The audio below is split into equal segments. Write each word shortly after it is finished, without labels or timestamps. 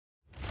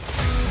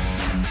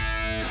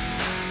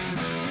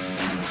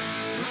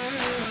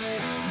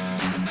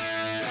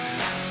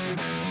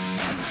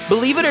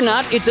Believe it or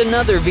not, it's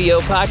another VO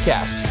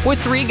podcast with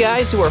three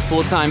guys who are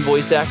full-time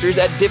voice actors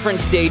at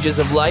different stages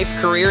of life,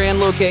 career, and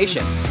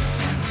location.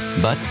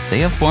 But they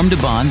have formed a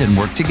bond and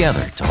work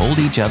together to hold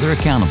each other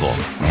accountable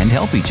and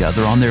help each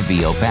other on their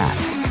VO path.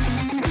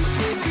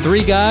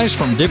 Three guys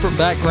from different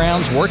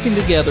backgrounds working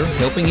together,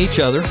 helping each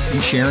other, and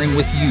sharing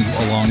with you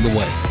along the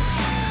way.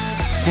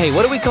 Hey,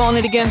 what are we calling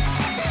it again?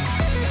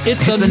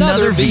 It's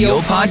another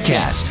VO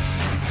podcast.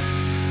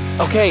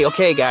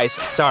 Okay, guys.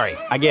 Sorry,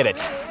 I get it.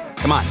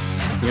 Come on,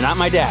 you're not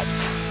my dads.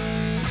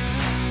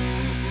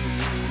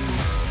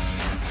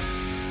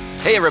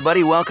 Hey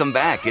everybody, welcome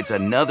back. It's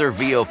another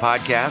VO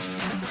podcast.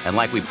 And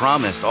like we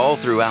promised all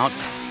throughout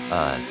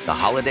the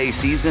holiday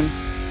season,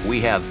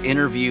 we have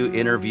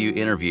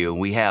interview.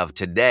 We have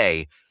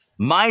today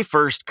my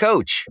first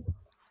coach.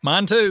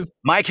 Mine too.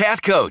 Mike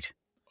Hathcote.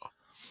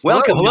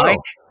 Welcome, Hello. Mike.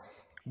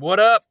 What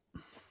up?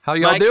 How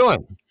y'all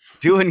doing?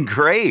 Doing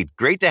great.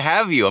 Great to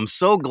have you. I'm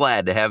so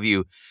glad to have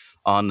you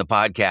on the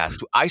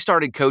podcast. I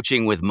started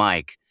coaching with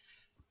Mike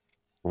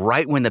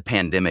right when the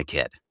pandemic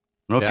hit. I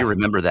don't know if you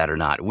remember that or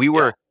not.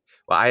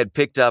 I had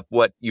picked up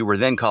what you were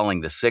then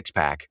calling the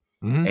six-pack,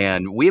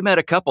 and we met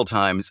a couple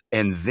times,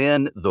 and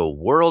then the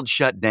world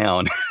shut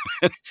down.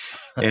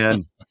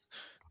 And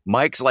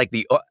Mike's like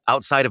the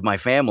outside of my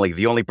family,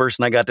 the only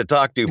person I got to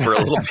talk to for a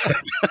little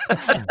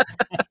bit.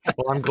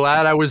 Well, I'm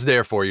glad I was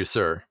there for you,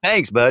 sir.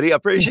 Thanks, buddy. I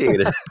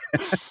appreciate it.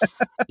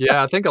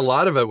 Yeah, I think a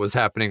lot of it was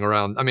happening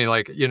around. I mean,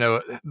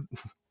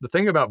 the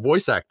thing about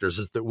voice actors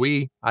is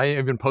that I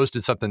even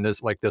posted something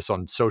like this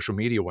on social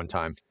media one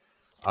time.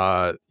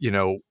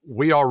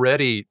 We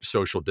already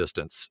social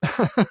distance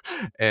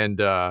and,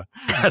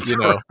 That's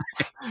right.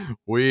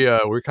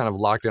 We're kind of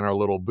locked in our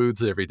little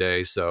booths every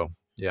day. So,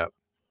 yeah.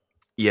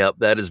 Yep,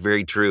 that is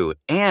very true.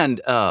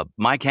 And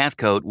Mike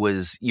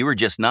Hathcote you were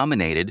just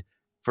nominated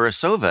for a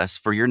SOVAS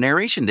for your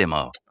narration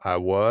demo. I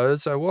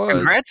was.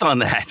 Congrats on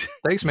that.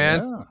 Thanks,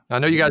 man. Yeah. I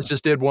know you guys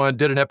just did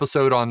an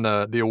episode on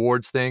the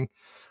awards thing.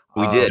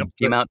 We did.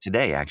 Came out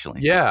today,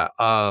 actually. Yeah.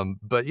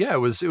 But yeah, it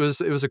was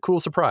a cool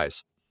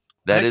surprise.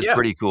 That is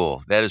pretty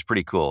cool. That is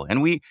pretty cool.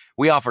 And we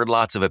offered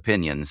lots of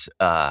opinions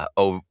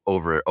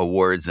over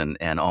awards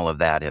and all of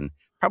that, and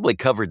probably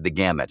covered the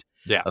gamut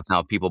of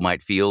how people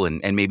might feel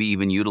and maybe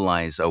even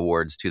utilize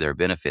awards to their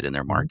benefit in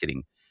their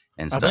marketing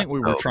and stuff. I think we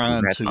were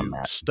trying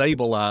to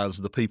stabilize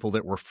the people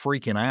that were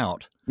freaking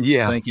out.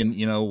 Yeah. Thinking,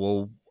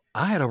 well,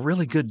 I had a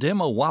really good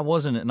demo. Why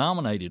wasn't it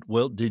nominated?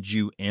 Well, did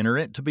you enter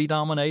it to be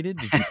nominated?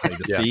 Did you pay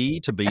the fee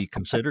to be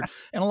considered?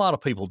 And a lot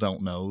of people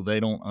don't know. They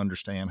don't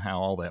understand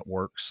how all that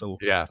works. So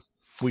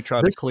we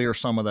try to clear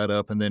some of that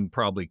up and then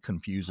probably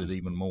confuse it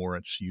even more.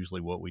 It's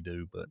usually what we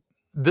do. But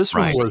this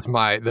one was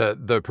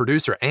the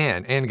producer,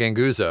 Anne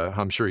Ganguza.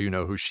 I'm sure you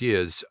know who she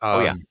is.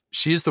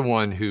 She's the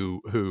one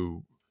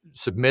who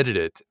submitted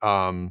it.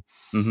 And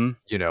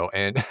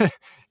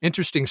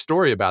interesting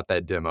story about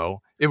that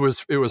demo. It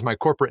was my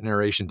corporate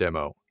narration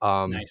demo.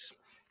 Nice.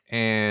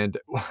 And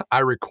I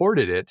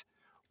recorded it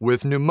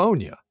with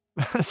pneumonia.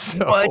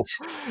 So, what?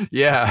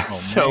 Yeah.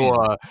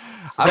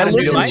 I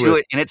listened to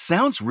it, and it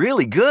sounds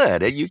really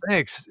good.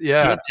 Thanks.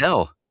 Yeah. Can't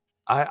tell.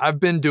 I've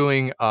been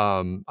dealing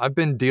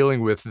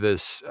with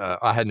this.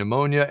 I had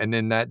pneumonia, and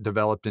then that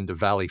developed into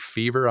valley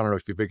fever. I don't know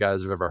if you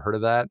guys have ever heard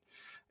of that.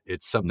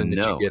 It's something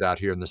that you get out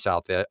here in the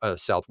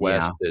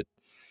Southwest. That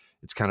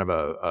it's kind of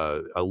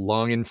a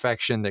lung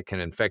infection that can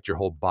infect your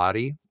whole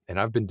body. And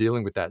I've been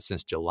dealing with that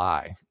since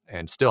July,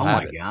 and still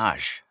have it. Oh my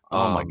gosh!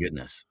 Oh my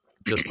goodness!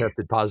 Just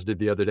tested positive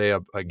the other day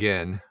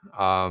again.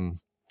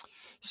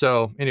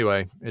 So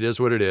anyway, it is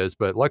what it is.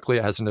 But luckily,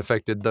 it hasn't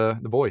affected the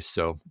voice,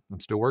 so I'm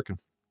still working.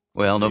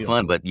 Well, no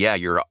fun, but yeah,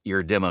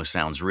 your demo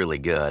sounds really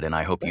good, and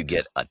I hope you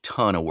get a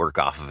ton of work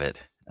off of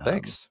it.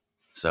 Thanks.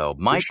 So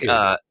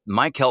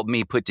Mike helped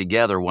me put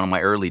together one of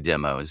my early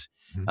demos.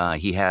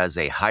 He has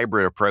a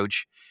hybrid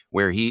approach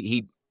where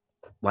he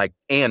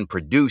and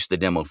produce the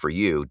demo for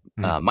you.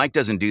 Mike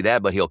doesn't do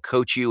that, but he'll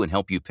coach you and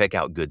help you pick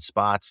out good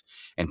spots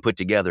and put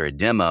together a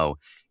demo.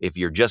 If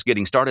you're just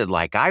getting started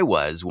like I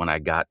was when I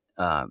got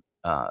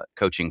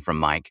coaching from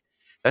Mike,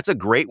 that's a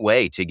great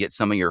way to get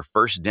some of your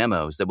first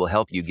demos that will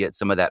help you get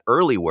some of that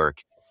early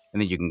work,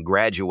 and then you can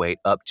graduate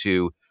up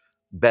to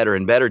better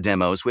and better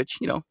demos, which,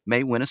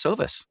 may win a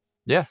SOVAS.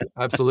 Yeah,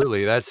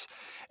 absolutely. That's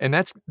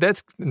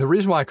the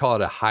reason why I call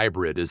it a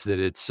hybrid is that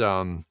it's,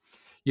 in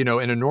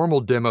a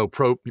normal demo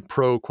pro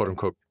quote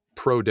unquote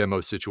pro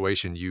demo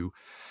situation, you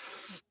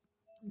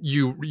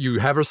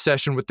have a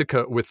session with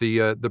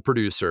the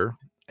producer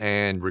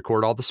and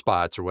record all the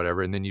spots or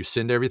whatever, and then you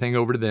send everything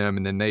over to them,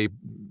 and then they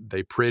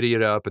pretty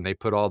it up and they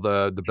put all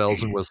the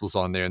bells and whistles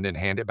on there and then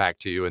hand it back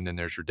to you, and then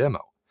there's your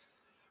demo.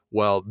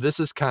 Well, this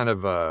is kind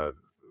of a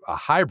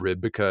hybrid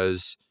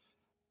because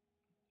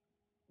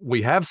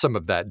we have some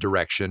of that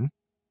direction,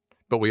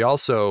 but we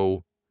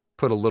also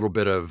put a little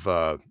bit of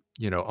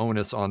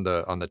onus on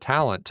the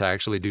talent to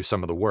actually do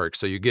some of the work.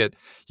 So you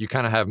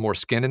kind of have more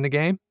skin in the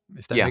game,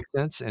 if that makes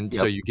sense. And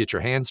so you get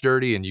your hands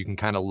dirty and you can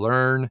kind of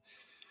learn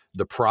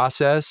the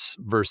process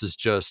versus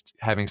just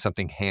having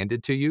something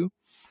handed to you.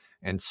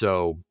 And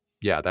so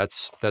yeah,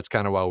 that's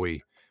kind of why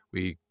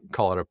we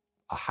call it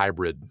a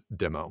hybrid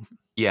demo.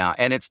 Yeah,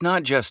 and it's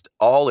not just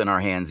all in our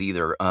hands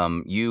either.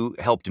 You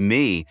helped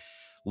me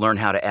learn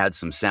how to add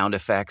some sound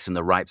effects in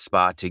the right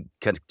spot to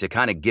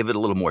kind of give it a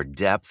little more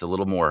depth, a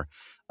little more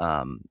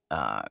um,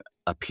 uh,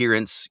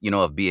 appearance,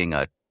 of being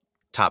a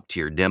top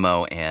tier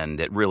demo, and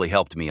it really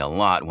helped me a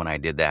lot when I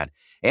did that.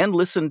 And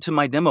listened to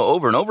my demo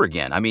over and over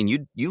again. I mean,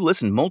 you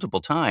listened multiple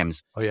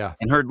times Oh yeah,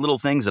 and heard little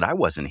things that I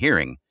wasn't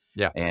hearing,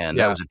 yeah, and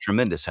that yeah. was a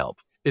tremendous help.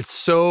 It's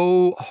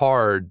so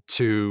hard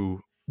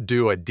to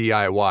do a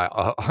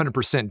DIY,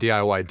 100%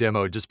 DIY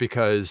demo, just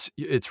because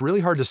it's really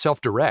hard to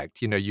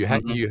self-direct. Mhm.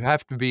 You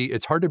have to be.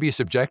 It's hard to be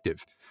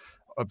subjective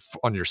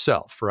on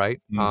yourself,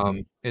 right?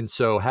 Mhm. And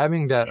so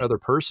having that other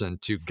person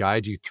to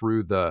guide you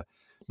through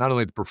not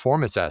only the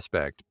performance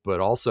aspect, but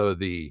also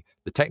the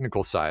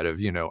technical side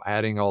of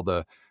adding all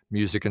the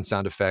music and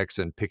sound effects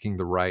and picking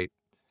the right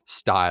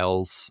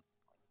styles,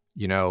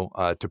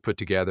 to put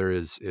together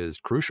is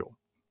crucial.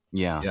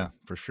 Yeah. Yeah,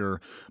 for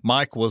sure.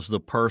 Mike was the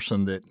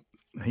person that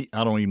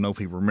I don't even know if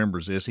he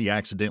remembers this. He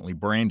accidentally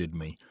branded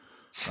me.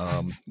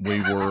 We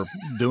were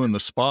doing the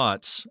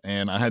spots,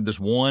 and I had this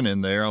one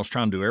in there. I was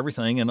trying to do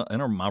everything in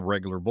my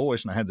regular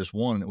voice, and I had this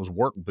one, and it was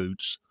work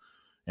boots.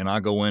 And I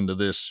go into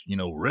this,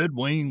 Red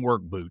Wing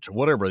work boots or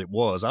whatever it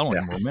was. I don't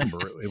even remember.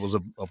 It was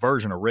a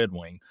version of Red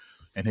Wing.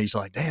 And he's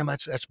like, damn,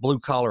 that's blue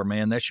collar,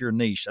 man. That's your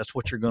niche. That's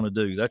what you're going to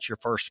do. That's your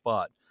first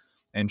spot.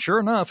 And sure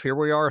enough, here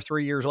we are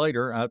 3 years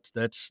later.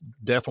 That's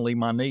definitely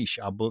my niche.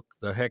 I book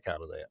the heck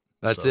out of that.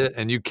 That's So it,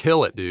 and you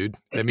kill it, dude.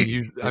 I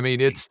mean,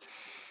 it's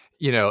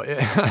you know.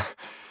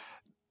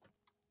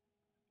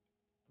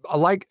 I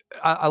like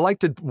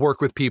to work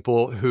with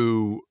people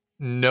who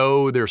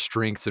know their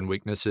strengths and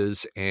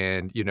weaknesses,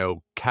 and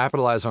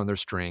capitalize on their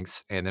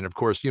strengths, and then of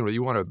course and I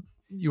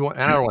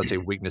don't want to say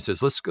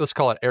weaknesses. Let's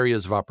call it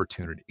areas of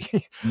opportunity. Yeah,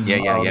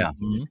 mhm, yeah, um, yeah.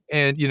 mhm.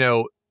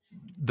 and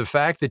the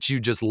fact that you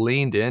just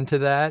leaned into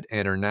that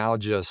and are now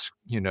just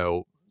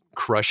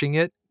crushing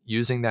it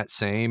using that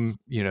same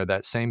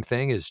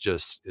thing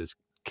is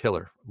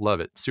killer. Love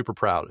it. Super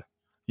proud.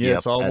 Yeah, Yep,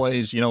 it's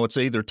always, it's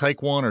either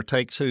take one or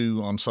take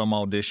two on some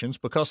auditions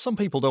because some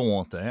people don't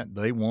want that.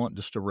 They want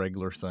just a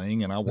regular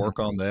thing. And I work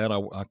on that.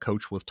 I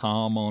coach with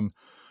Tom on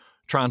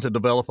trying to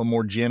develop a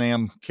more Gen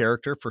Am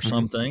character for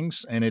some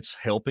things, and it's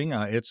helping.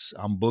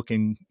 I'm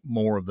booking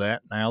more of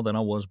that now than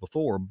I was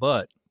before,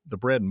 but the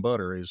bread and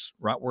butter is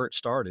right where it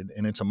started.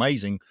 And it's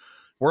amazing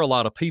where a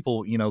lot of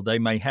people, they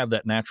may have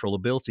that natural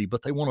ability,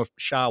 but they want to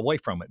shy away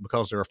from it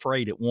because they're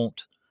afraid it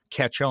won't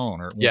catch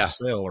on or it won't Yeah.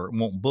 sell or it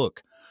won't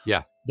book.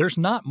 Yeah. There's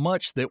not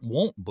much that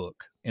won't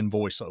book in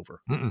voiceover.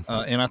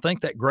 And I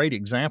think that great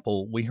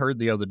example we heard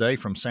the other day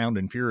from Sound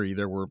and Fury,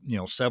 there were,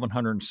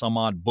 700 and some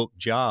odd booked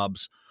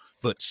jobs,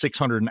 but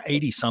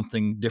 680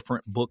 something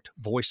different booked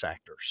voice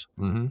actors.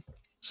 Mm-hmm.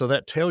 So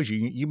that tells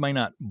you may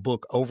not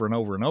book over and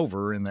over and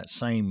over in that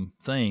same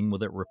thing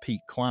with that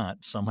repeat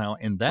client somehow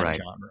in that right.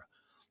 genre.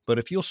 But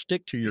if you'll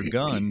stick to your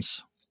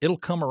guns, it'll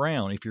come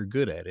around. If you're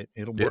good at it,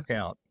 it'll Yeah. work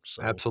out.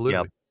 So Absolutely.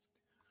 Yep.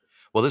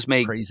 Well, this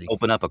may crazy.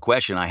 open up a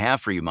question I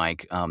have for you,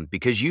 Mike,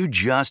 because you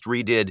just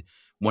redid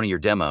one of your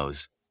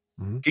demos.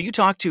 Mhm. Could you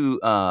talk to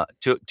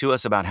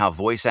us about how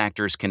voice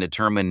actors can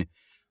determine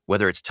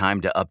whether it's time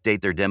to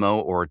update their demo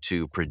or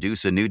to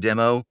produce a new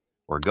demo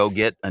or go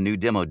get a new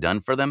demo done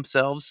for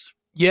themselves?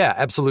 Yeah,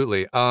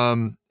 absolutely.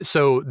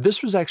 So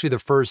this was actually the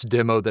first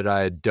demo that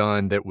I had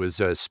done that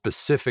was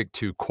specific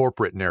to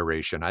corporate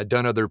narration. I'd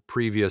done other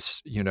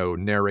previous,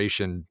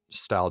 narration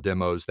style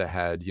demos that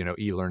had,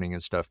 e-learning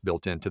and stuff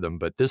built into them,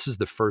 but this is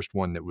the first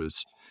one that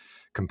was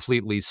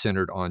completely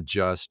centered on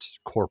just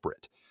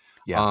corporate.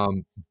 Yeah.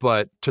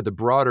 But to the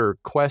broader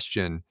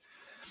question,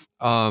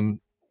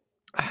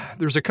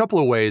 there's a couple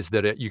of ways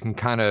that you can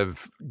kind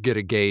of get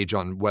a gauge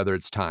on whether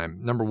it's time.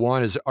 Number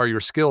one is, are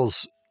your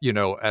skills,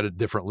 at a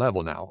different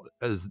level now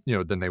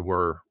than they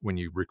were when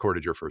you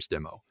recorded your first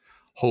demo?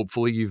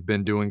 Hopefully you've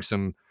been doing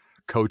some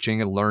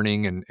coaching and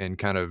learning and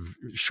kind of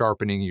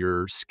sharpening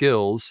your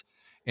skills.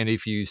 And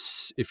if you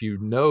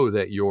know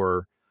that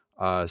your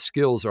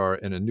skills are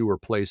in a newer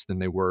place than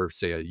they were,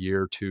 say, a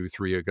year, 2,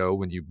 3 ago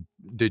when you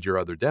did your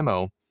other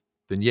demo,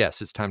 then yes,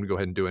 it's time to go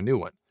ahead and do a new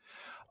one.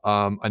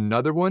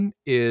 Another one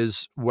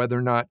is whether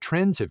or not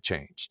trends have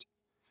changed.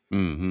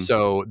 Mm-hmm.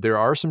 So there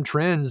are some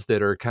trends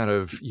that are kind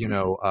of,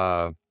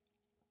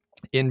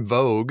 in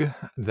vogue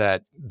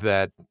that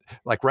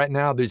like right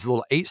now, these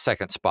little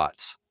 8-second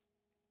spots.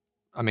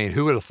 I mean,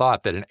 who would have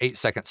thought that an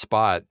 8-second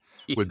spot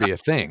would be a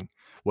thing?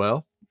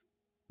 Well,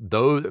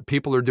 those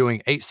people are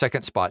doing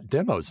 8-second spot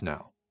demos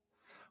now.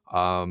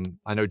 I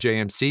know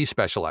JMC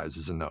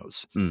specializes in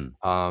those.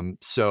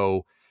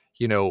 So,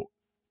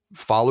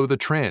 follow the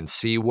trends,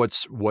 see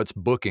what's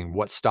booking,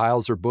 what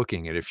styles are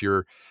booking. And if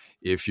your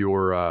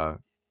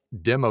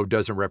demo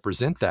doesn't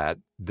represent that,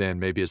 then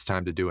maybe it's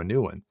time to do a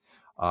new one.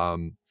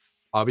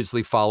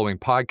 Obviously following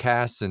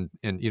podcasts and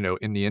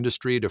in the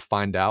industry to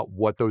find out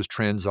what those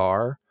trends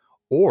are,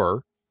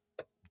 or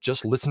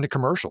just listen to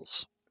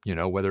commercials,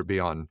 whether it be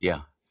on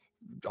Yeah.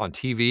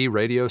 TV,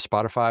 radio,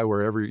 Spotify,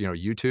 wherever,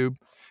 YouTube,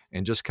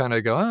 and just kind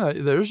of go,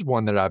 there's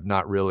one that I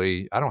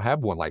don't have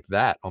one like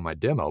that on my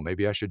demo.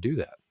 Maybe I should do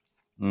that.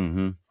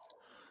 Mm-hmm.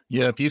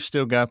 Yeah, if you've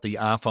still got the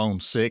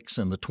iPhone 6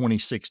 and the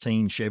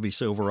 2016 Chevy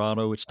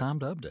Silverado, it's time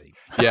to update.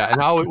 Yeah,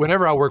 and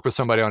whenever I work with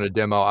somebody on a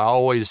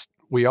demo,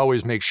 we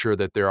always make sure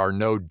that there are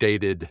no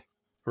dated.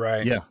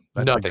 Right. Yeah,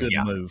 that's nothing. a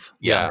good move.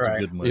 Yeah, that's right. a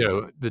good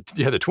move. The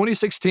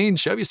 2016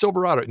 Chevy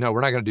Silverado. No, we're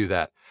not going to do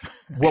that.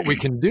 What we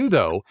can do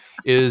though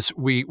is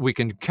we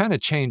can kind of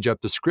change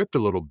up the script a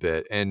little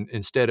bit, and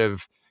instead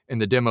of in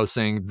the demo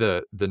saying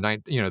the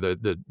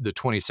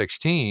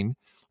 2016,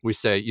 we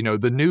say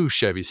the new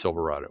Chevy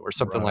Silverado or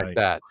something like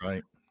that.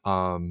 Right.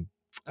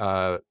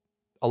 A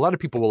lot of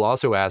people will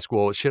also ask,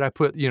 well, should I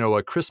put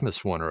a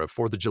Christmas one or a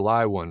 4th of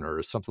July one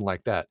or something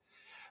like that?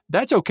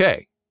 That's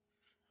okay,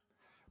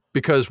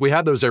 because we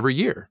have those every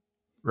year.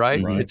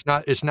 Right?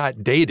 It's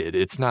not dated.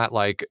 It's not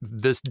like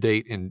this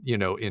date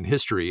in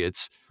history.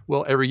 It's,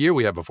 well, every year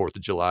we have a 4th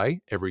of July.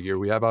 Every year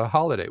we have a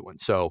holiday one.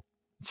 So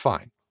it's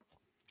fine.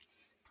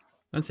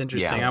 That's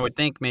interesting. Yeah. I would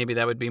think maybe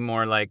that would be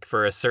more like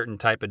for a certain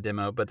type of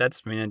demo, but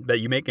but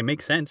you make it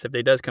make sense if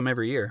they does come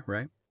every year,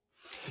 right?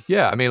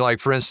 Yeah, I mean, like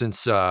for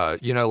instance, the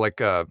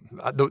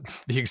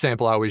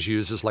example I always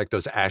use is like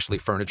those Ashley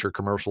Furniture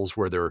commercials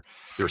where they're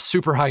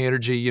super high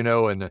energy,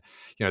 and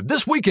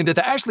this weekend at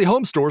the Ashley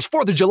Home Store's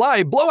 4th of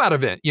July blowout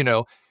event.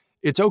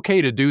 It's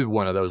okay to do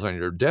one of those on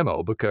your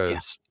demo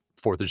because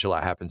 4th of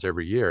July happens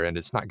every year and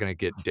it's not going to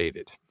get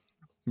dated.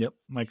 Yep,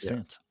 makes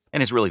sense.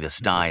 And it's really the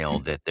style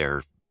that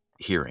they're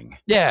hearing.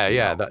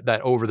 Yeah,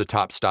 that over the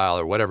top style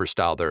or whatever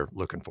style they're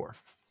looking for.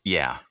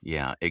 Yeah,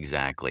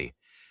 exactly.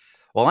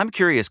 Well, I'm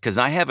curious because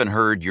I haven't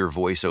heard your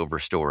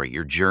voiceover story,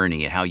 your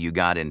journey, and how you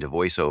got into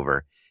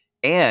voiceover.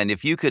 And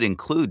if you could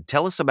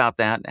tell us about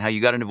that, how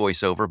you got into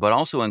voiceover, but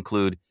also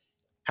include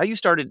how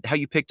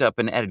you picked up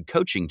and added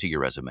coaching to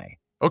your resume.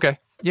 Okay.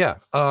 Yeah.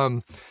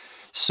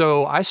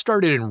 So I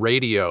started in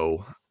radio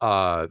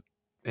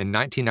in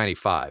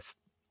 1995,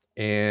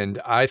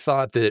 and I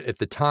thought that at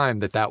the time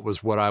that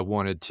was what I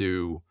wanted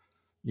to,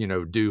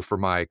 do for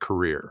my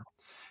career.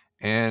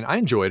 And I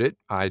enjoyed it.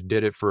 I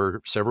did it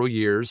for several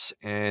years,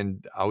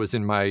 and I was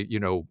in my,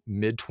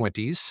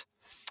 mid-20s.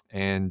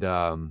 And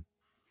at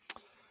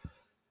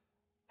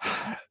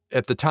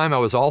the time, I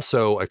was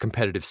also a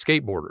competitive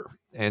skateboarder.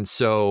 And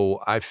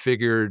so I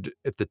figured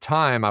at the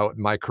time,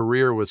 my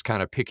career was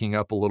kind of picking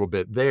up a little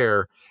bit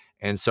there.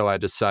 And so I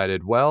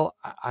decided, well,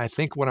 I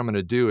think what I'm going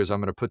to do is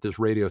I'm going to put this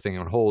radio thing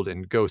on hold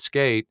and go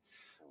skate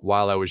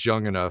while I was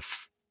young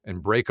enough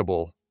and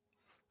breakable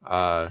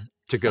to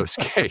go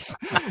skate.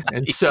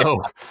 And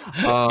so,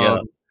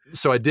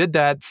 so I did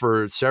that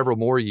for several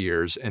more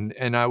years,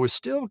 and I was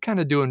still kind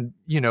of doing,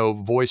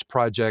 voice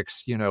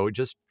projects,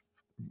 just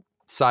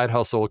side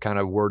hustle, kind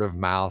of word of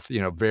mouth,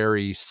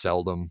 very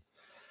seldom,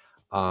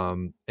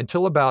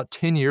 until about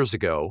 10 years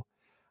ago,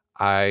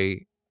 I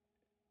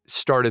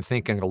started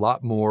thinking a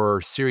lot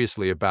more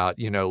seriously about,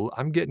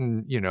 I'm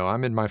getting,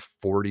 I'm in my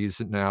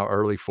 40s now,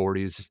 early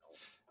 40s.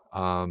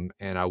 And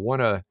I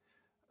want to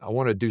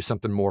do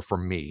something more for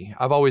me.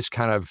 I've always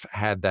kind of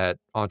had that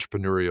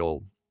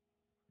entrepreneurial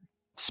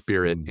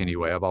spirit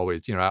anyway. I've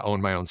always, I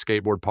own my own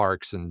skateboard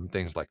parks and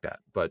things like that.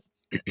 But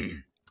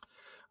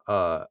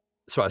so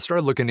I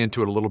started looking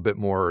into it a little bit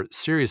more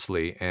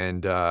seriously.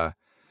 And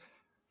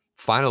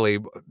finally,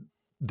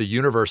 the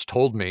universe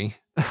told me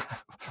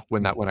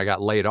when I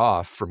got laid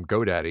off from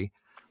GoDaddy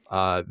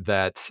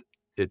that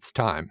it's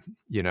time.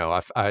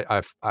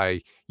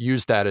 I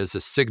used that as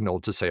a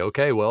signal to say,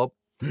 okay, well,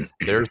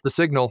 there's the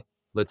signal.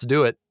 Let's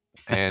do it.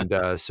 And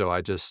so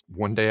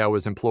one day I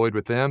was employed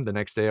with them. The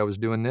next day I was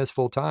doing this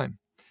full time.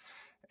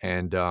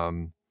 And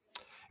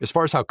as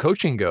far as how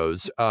coaching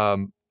goes,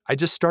 I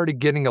just started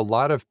getting a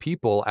lot of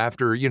people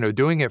after,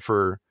 doing it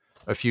for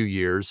a few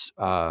years.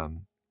 I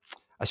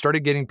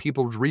started getting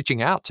people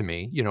reaching out to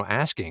me,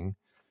 asking,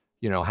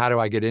 how do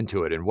I get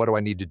into it and what do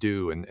I need to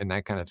do and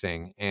that kind of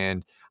thing.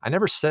 And I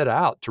never set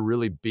out to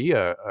really be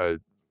a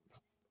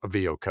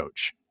VO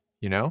coach,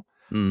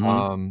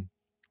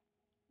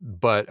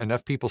 but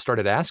enough people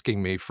started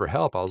asking me for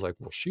help. I was like,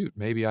 well, shoot,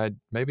 maybe I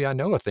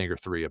know a thing or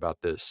three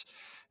about this.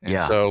 And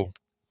so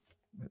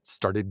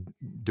started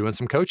doing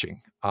some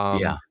coaching.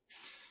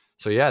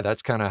 So yeah,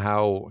 that's kind of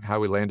how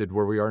we landed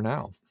where we are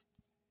now.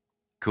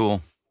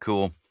 Cool.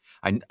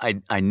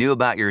 I knew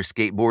about your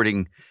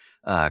skateboarding,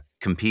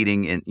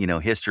 competing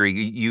in, history.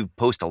 You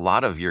post a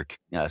lot of your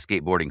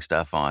skateboarding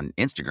stuff on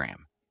Instagram.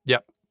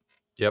 Yep.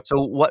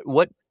 So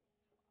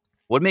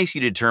what makes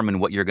you determine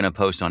what you're going to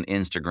post on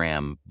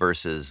Instagram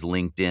versus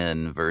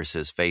LinkedIn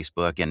versus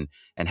Facebook,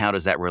 and how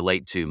does that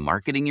relate to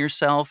marketing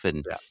yourself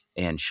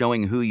and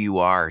showing who you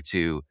are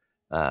to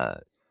a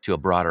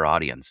broader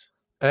audience?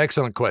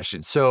 Excellent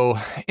question. So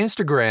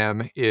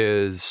Instagram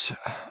is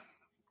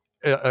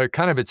a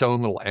kind of its own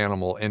little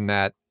animal in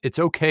that it's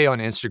okay on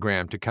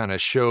Instagram to kind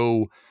of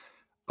show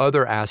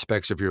other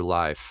aspects of your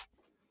life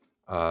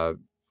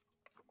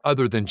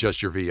other than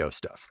just your VO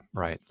stuff,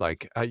 right?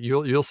 Like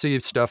you'll see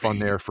stuff on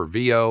there for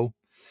VO.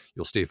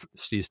 You'll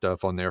see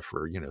stuff on there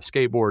for,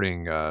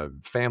 skateboarding,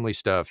 family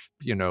stuff,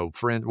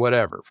 friends,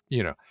 whatever,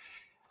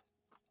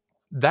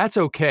 That's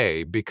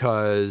okay,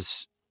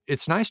 because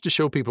it's nice to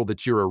show people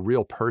that you're a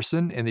real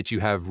person and that you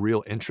have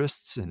real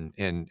interests and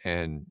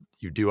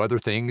you do other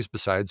things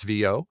besides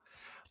VO.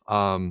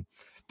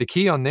 The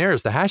key on there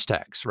is the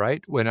hashtags,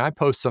 right? When I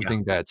post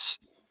something that's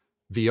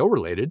VO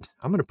related,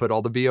 I'm going to put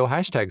all the VO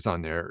hashtags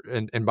on there.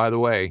 And by the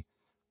way,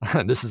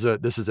 this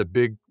is a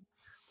big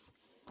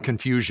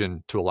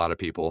confusion to a lot of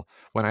people.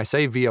 When I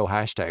say VO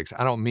hashtags,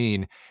 I don't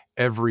mean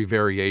every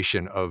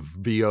variation of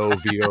VO,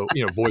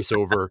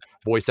 voiceover,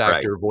 voice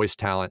actor, voice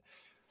talent.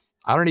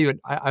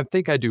 I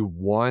think I do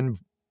one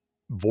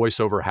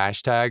voiceover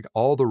hashtag.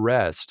 All the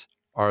rest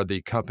are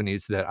the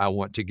companies that I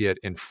want to get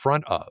in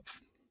front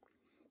of.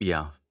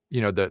 Yeah.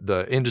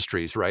 The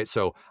industries, right?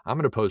 So I'm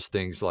going to post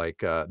things like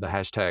the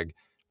hashtag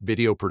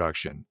video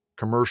production,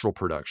 commercial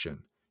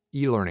production,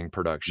 e-learning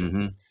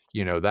production,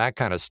 that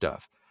kind of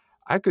stuff.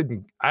 I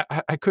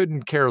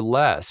couldn't care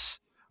less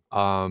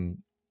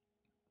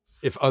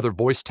if other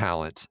voice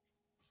talent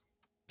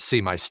see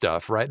my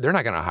stuff, right? They're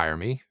not going to hire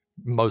me,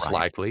 most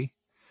likely.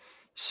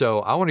 So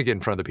I want to get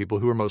in front of the people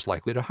who are most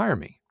likely to hire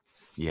me.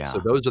 Yeah. So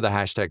those are the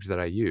hashtags that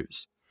I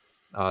use.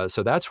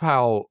 So that's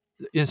how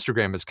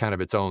Instagram is kind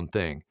of its own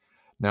thing.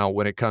 Now,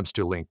 when it comes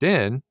to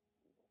LinkedIn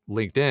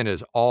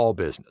is all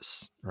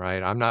business,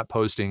 right? I'm not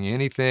posting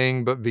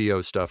anything but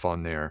VO stuff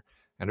on there.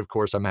 And of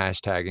course, I'm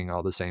hashtagging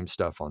all the same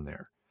stuff on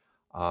there.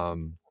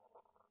 And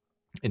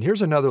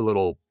here's another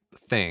little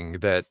thing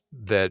that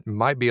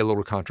might be a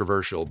little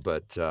controversial,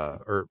 but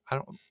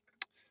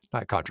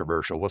not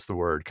controversial. What's the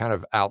word? Kind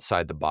of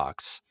outside the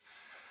box.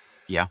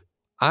 Yeah.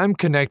 I'm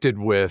connected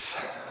with,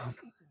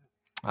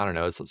 I don't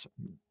know,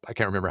 I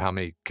can't remember how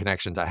many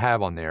connections I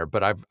have on there,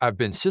 but I've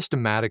been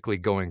systematically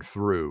going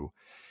through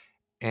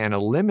and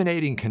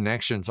eliminating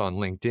connections on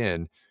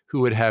LinkedIn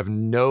who would have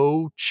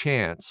no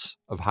chance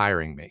of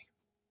hiring me.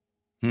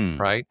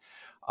 Right?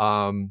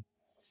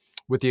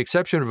 With the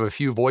exception of a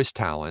few voice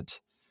talent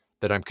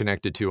that I'm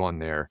connected to on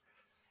there,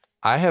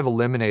 I have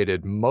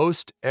eliminated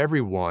most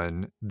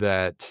everyone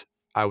that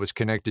I was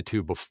connected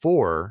to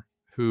before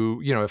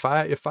who, if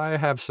I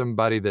have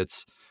somebody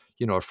that's,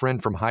 a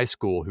friend from high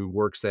school who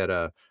works at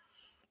a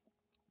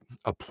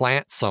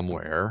plant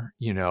somewhere,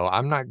 they're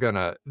not going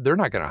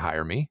to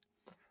hire me.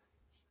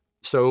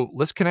 So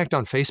let's connect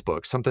on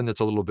Facebook, something that's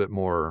a little bit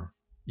more,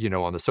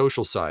 on the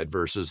social side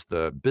versus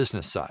the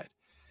business side.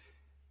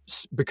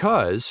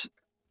 Because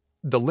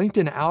the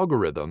LinkedIn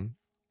algorithm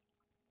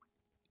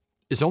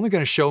is only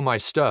going to show my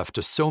stuff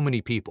to so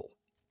many people.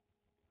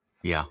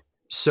 Yeah.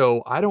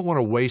 So I don't want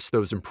to waste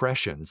those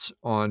impressions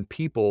on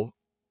people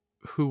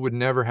who would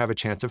never have a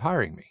chance of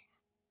hiring me.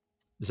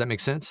 Does that make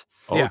sense?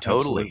 Oh, yeah,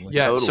 totally. Absolutely.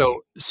 Yeah. Totally.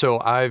 So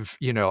I've,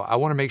 I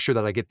want to make sure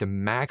that I get the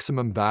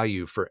maximum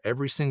value for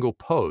every single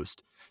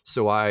post.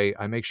 So I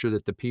make sure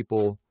that the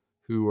people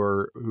who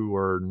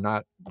are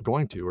not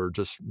going to are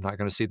just not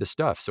going to see the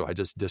stuff. So I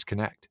just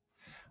disconnect.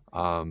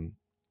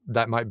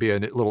 That might be a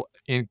little,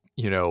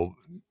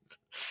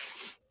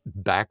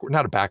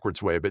 not a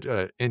backwards way, but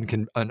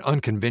an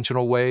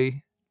unconventional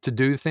way to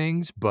do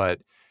things. But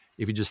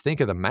if you just think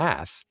of the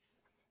math,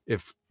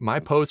 if my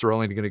posts are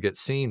only going to get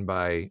seen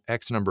by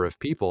X number of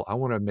people, I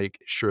want to make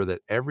sure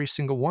that every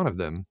single one of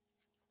them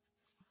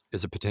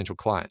is a potential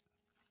client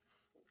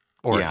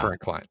or a current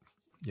client.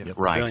 Yep.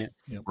 Right. Brilliant.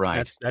 Yep.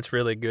 Right. That's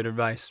really good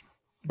advice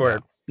or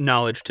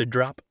knowledge to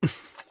drop.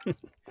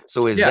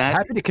 So is that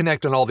happy to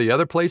connect on all the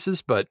other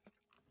places, but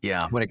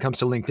when it comes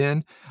to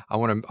LinkedIn, I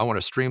want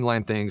to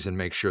streamline things and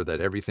make sure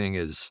that everything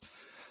is,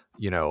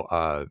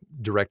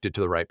 directed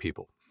to the right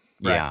people.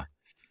 Yeah. Right.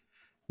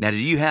 Now, do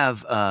you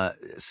have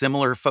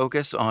similar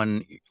focus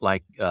on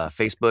like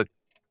Facebook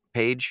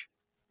page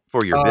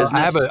for your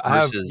business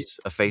versus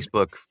a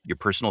Facebook, your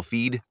personal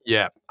feed?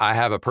 Yeah, I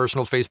have a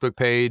personal Facebook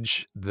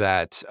page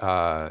that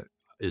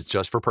is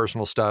just for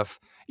personal stuff,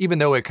 even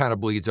though it kind of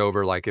bleeds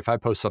over. Like if I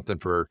post something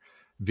for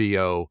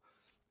VO,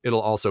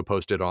 it'll also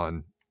post it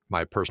on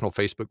my personal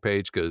Facebook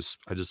page because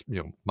I just,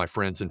 my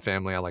friends and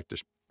family, I like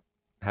to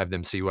have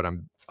them see what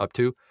I'm up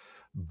to.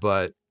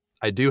 But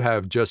I do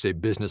have just a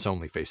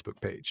business-only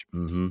Facebook page.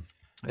 Mm-hmm.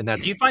 And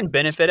that's. Do you find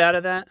benefit out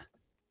of that?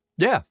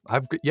 Yeah,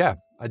 I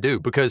do.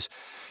 Because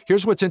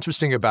here's what's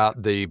interesting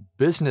about the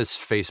business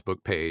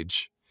Facebook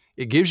page.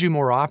 It gives you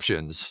more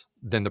options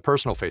than the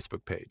personal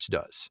Facebook page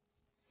does.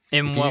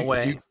 In what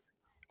way?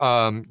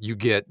 You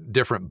get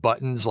different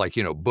buttons like,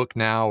 book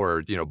now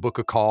or, book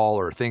a call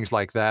or things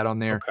like that on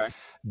there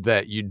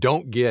that you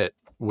don't get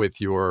with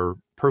your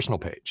personal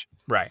page.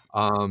 Right.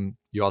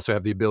 You also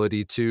have the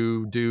ability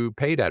to do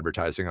paid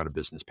advertising on a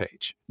business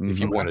page if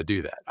you want to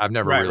do that. I've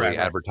never really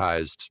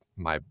advertised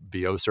my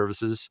VO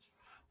services,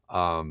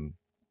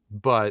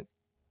 but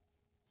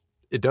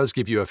it does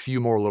give you a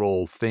few more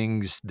little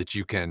things that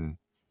you can,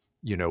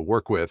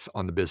 work with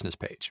on the business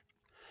page.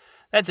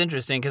 That's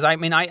interesting because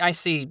I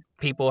see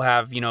people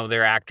have,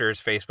 their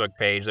actors' Facebook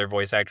page, their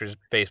voice actors'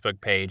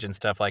 Facebook page and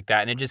stuff like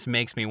that. And it just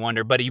makes me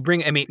wonder. But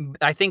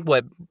I think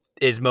what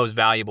is most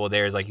valuable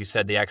there is, like you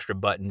said, the extra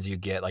buttons you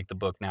get, like the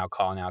book now,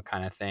 call now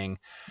kind of thing.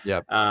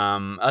 Yep.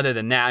 Other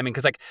than that, I mean,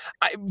 because like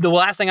the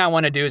last thing I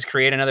want to do is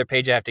create another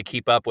page I have to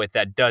keep up with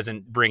that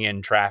doesn't bring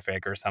in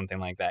traffic or something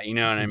like that. You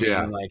know what I mean?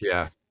 Yeah. Like,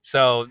 Yeah.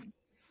 so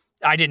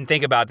I didn't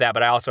think about that,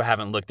 but I also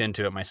haven't looked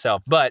into it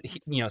myself. But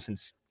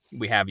since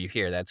we have you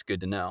here, that's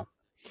good to know.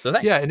 So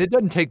thanks. Yeah, and it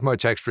doesn't take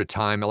much extra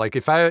time. Like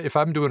if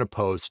I'm doing a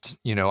post,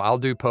 I'll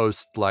do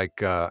posts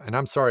like, and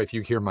I'm sorry if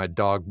you hear my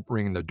dog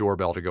ringing the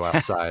doorbell to go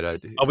outside.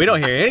 Oh, we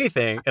don't hear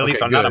anything. At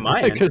least I'm not on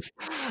my end. Because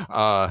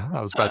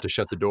I was about to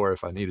shut the door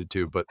if I needed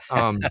to, but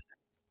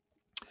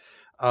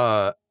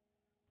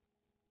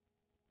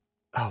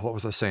what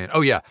was I saying?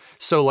 Oh yeah,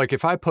 so like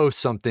if I post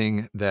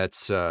something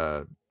that's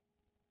a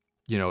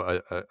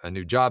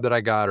new job that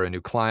I got or a new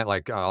client,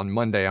 like on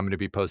Monday I'm going to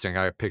be posting.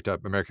 I picked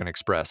up American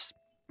Express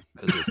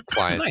as a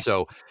client. Nice.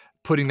 So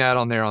putting that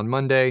on there on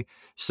Monday.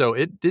 So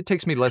it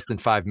takes me less than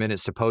 5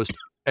 minutes to post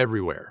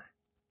everywhere.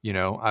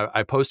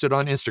 I posted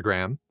on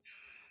Instagram,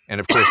 and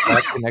of course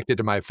that's connected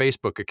to my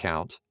Facebook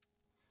account.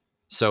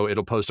 So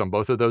it'll post on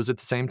both of those at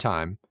the same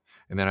time.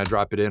 And then I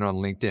drop it in on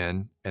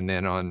LinkedIn and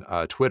then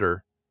on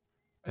Twitter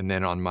and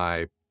then on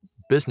my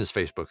business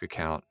Facebook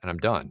account, and I'm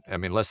done. I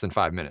mean, less than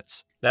 5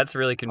 minutes. That's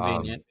really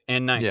convenient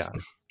and nice. Yeah.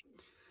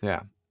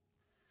 Yeah.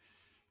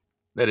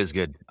 That is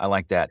good. I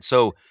like that.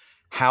 So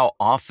how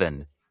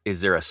often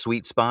is there a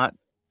sweet spot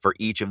for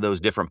each of those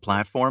different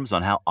platforms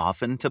on how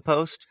often to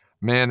post?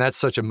 Man, that's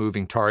such a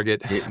moving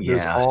target. Yeah.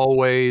 There's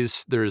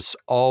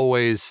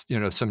always,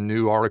 some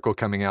new article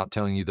coming out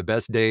telling you the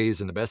best days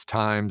and the best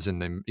times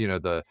and then,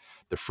 the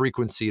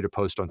frequency to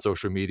post on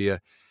social media.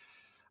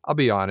 I'll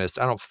be honest,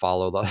 I don't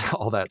follow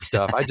all that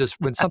stuff. I just,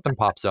 when something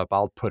pops up,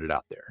 I'll put it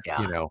out there.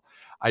 Yeah.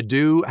 I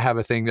do have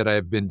a thing that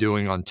I've been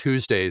doing on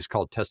Tuesdays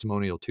called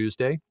Testimonial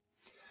Tuesday,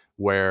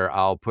 where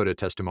I'll put a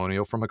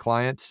testimonial from a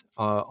client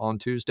on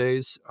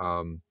Tuesdays.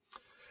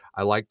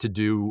 I like to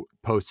do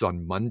posts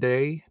on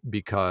Monday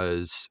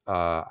because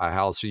I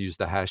also use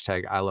the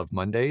hashtag I love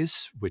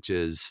Mondays, which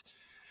is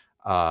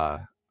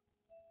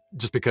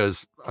just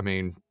because, I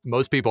mean,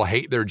 most people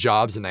hate their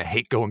jobs and they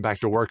hate going back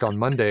to work on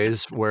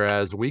Mondays,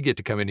 whereas we get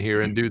to come in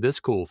here and do this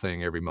cool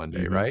thing every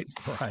Monday, right?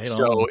 Right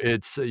So on.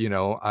 it's,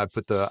 I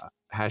put the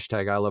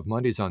hashtag I love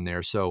Mondays on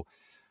there. So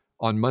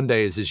on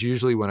Mondays is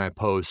usually when I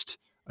post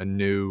a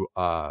new,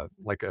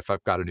 like if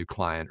I've got a new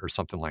client or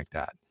something like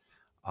that.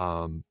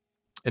 And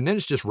then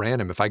it's just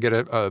random. If I get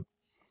a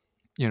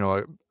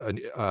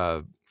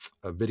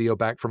video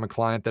back from a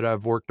client that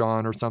I've worked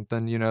on or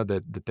something,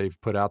 that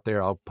they've put out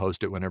there, I'll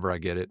post it whenever I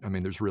get it. I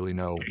mean, there's really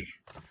no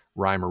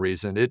rhyme or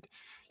reason.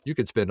 You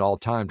could spend all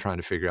time trying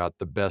to figure out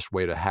the best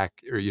way to hack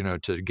or,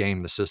 to game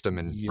the system.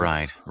 And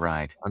Right.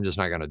 I'm just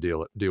not going to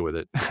deal with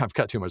it. I've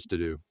got too much to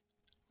do.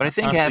 But I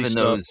think I having see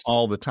those stuff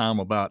all the time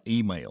about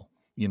email.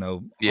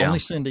 Yeah. Only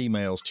send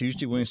emails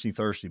Tuesday, Wednesday,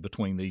 Thursday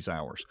between these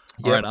hours.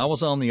 Yep. All right, I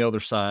was on the other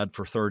side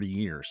for 30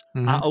 years.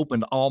 Mhm. I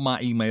opened all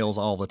my emails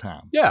all the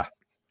time. Yeah.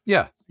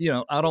 Yeah.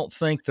 I don't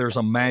think there's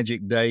a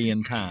magic day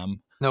in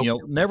time.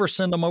 Nope. Never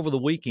send them over the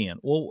weekend.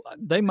 Well,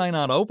 they may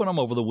not open them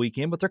over the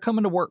weekend, but they're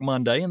coming to work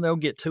Monday and they'll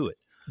get to it.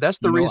 That's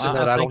the reason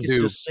that I think don't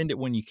it's do. just send it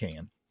when you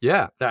can.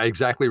 Yeah,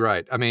 exactly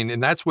right. I mean,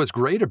 and that's what's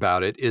great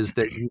about it is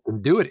that you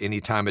can do it any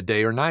time of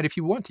day or night if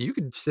you want to. You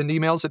could send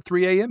emails at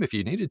 3 a.m. if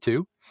you needed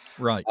to.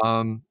 Right.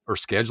 Or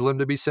schedule them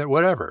to be sent,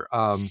 whatever.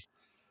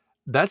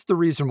 That's the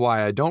reason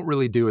why I don't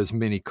really do as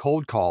many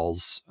cold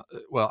calls.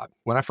 Well,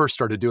 when I first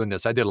started doing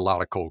this, I did a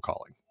lot of cold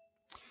calling.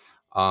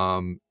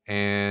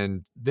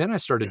 And then I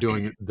started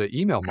doing the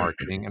email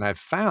marketing, and I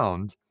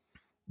found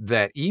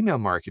that email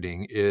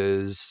marketing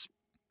is,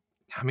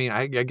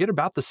 I get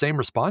about the same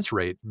response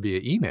rate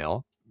via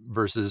email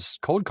versus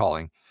cold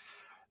calling.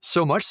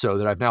 So much so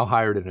that I've now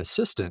hired an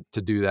assistant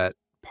to do that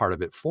part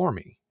of it for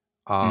me.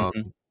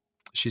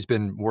 She's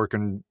been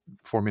working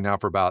for me now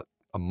for about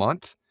a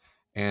month,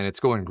 and it's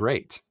going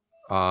great.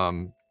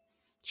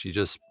 She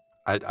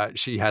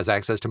has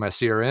access to my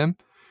CRM.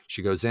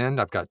 She goes in,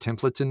 I've got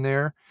templates in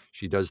there.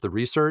 She does the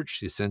research,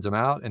 she sends them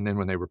out. And then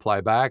when they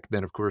reply back,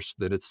 then of course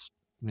that it's,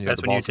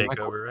 that's when you take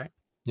over, right?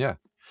 Yeah.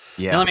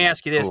 Yeah. Now let me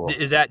ask you this: Cool.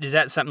 is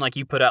that something like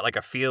you put out like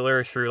a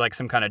feeler through like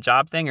some kind of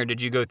job thing, or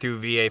did you go through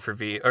VA for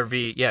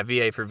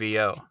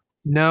VO?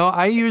 No,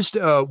 I used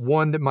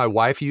one that my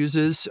wife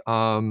uses.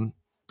 And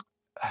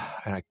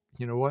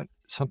you know what?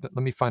 Let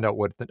me find out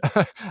what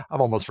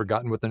I've almost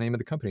forgotten what the name of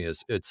the company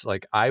is. It's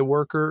like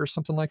iWorker or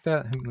something like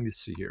that. Let me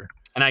see here.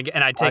 And I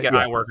take it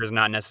iWorker is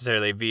not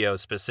necessarily VO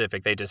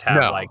specific. They just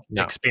have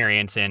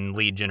experience in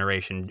lead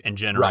generation in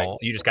general. Right.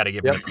 You just got to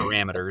give them the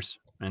parameters,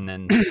 and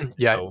then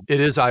it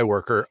is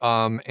iWorker.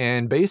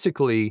 And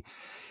basically,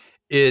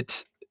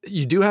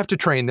 you do have to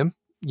train them.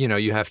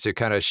 You have to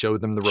kind of show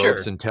them the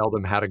ropes and tell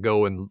them how to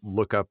go and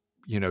look up,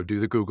 do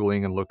the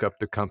Googling and look up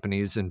the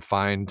companies and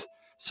find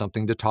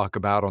something to talk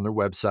about on their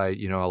website.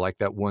 I like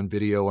that one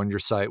video on your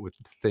site with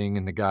the thing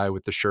and the guy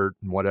with the shirt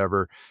and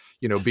whatever,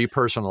 be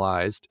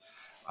personalized.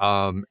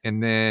 And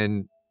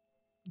then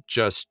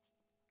just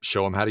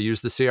show them how to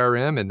use the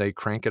CRM and they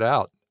crank it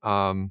out.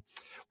 One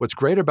what's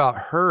great about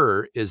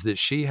her is that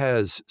she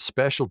has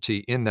specialty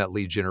in that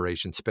lead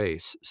generation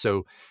space.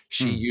 So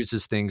she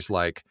uses things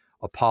like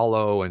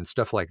Apollo and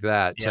stuff like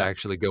that to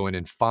actually go in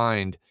and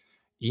find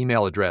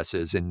email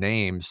addresses and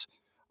names.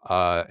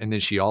 And then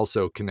she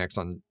also connects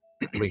on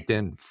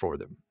LinkedIn for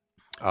them.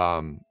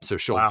 So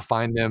she'll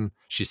find them.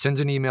 She sends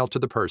an email to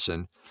the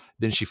person,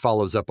 then she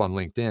follows up on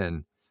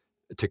LinkedIn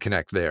to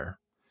connect there.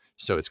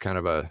 So it's kind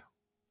of a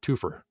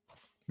twofer.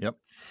 Yep.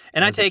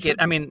 And I take it,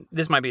 I mean,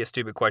 this might be a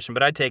stupid question,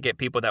 but I take it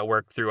people that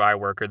work through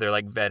iWorker, they're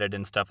like vetted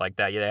and stuff like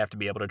that. Yeah, they have to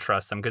be able to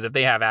trust them because if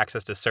they have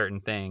access to certain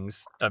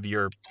things of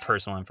your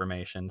personal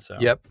information. So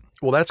Yep.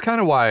 Well, that's kind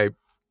of why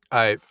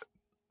I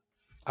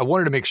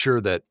wanted to make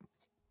sure that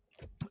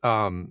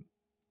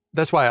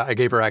that's why I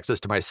gave her access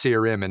to my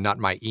CRM and not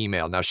my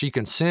email. Now she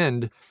can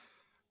send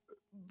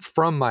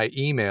from my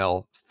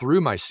email through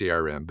my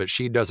CRM, but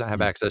she doesn't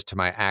have access to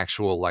my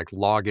actual like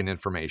login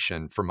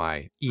information for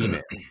my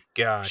email.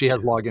 Gotcha. She has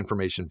log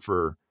information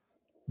for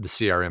the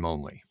CRM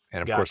only.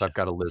 And of course I've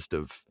got a list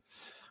of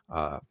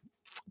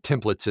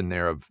templates in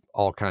there of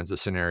all kinds of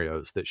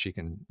scenarios that she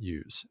can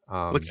use.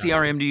 What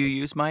CRM do you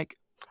use, Mike?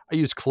 I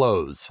use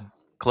Cloze.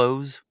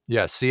 Cloze?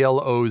 Yeah,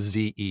 Cloze.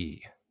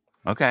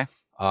 Okay.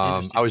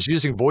 I was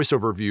using Voice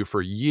Overview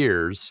for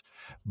years,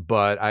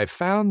 but I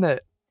found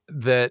that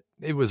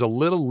it was a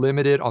little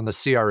limited on the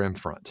CRM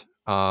front.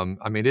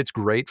 I mean, it's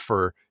great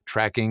for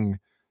tracking,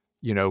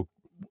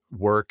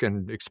 work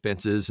and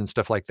expenses and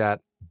stuff like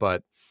that.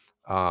 But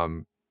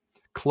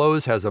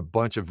Cloze has a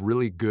bunch of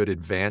really good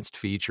advanced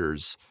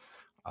features,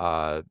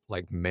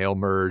 like mail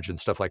merge and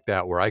stuff like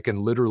that, where I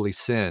can literally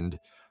send,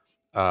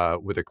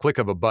 with a click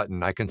of a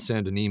button, I can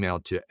send an email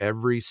to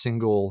every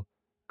single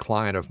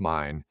client of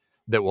mine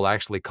that will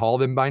actually call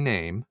them by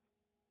name,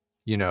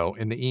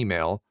 in the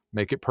email,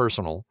 make it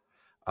personal,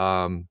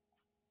 and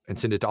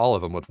send it to all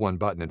of them with one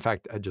button. In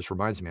fact, it just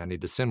reminds me I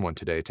need to send one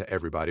today to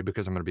everybody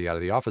because I'm going to be out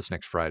of the office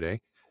next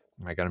Friday.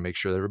 And I got to make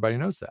sure that everybody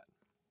knows that.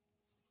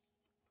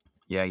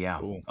 Yeah.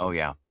 Cool. Oh,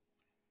 yeah.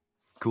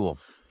 Cool.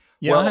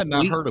 Yeah, I had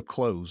not heard of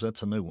Cloze.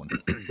 That's a new one.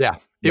 Yeah.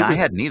 I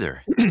hadn't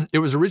either. It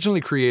was originally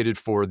created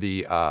for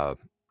the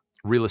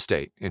real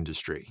estate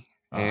industry.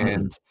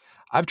 And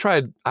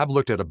I've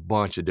looked at a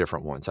bunch of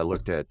different ones. I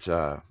looked at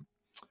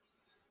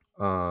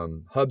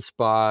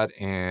HubSpot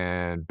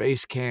and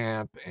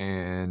Basecamp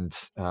and,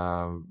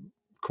 of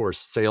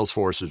course,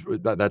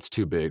 Salesforce. That's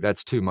too big.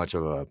 That's too much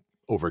of a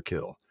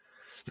overkill.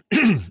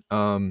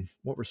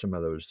 What were some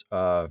of those?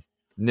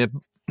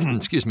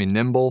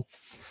 Nimble.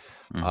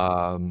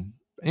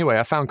 Anyway,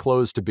 I found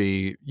Cloze to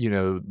be,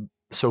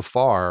 so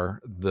far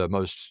the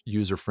most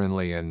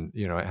user-friendly and,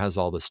 it has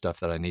all the stuff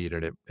that I need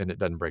and it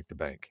doesn't break the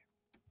bank.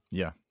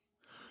 Yeah.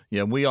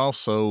 Yeah, we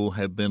also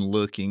have been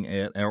looking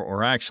at,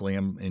 or actually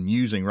I'm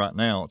using right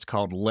now, it's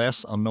called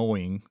Less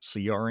Annoying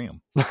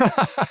CRM.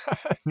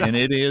 And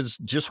it is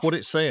just what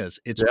it says.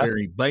 It's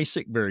very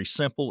basic, very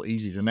simple,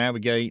 easy to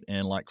navigate,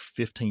 and like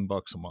 $15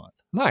 a month.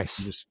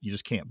 Nice. You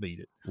just can't beat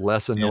it.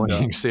 Less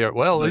annoying CRM.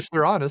 Well, at least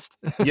they're honest.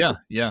 Yeah.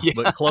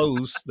 But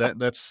Cloze,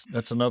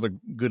 that's another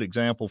good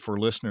example for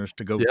listeners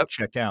to go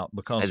check out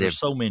because there's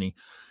so many.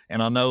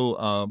 And I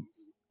know,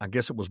 I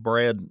guess it was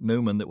Brad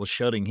Newman that was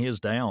shutting his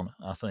down,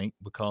 I think,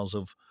 because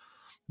of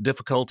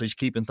difficulties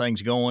keeping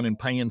things going and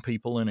paying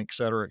people and et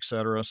cetera, et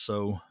cetera.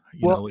 So,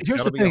 it's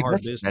got to be a hard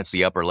business. That's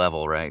the upper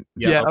level, right?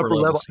 Yeah, upper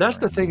level. That's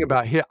the thing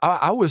about him.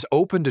 I was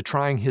open to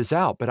trying his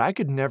out, but I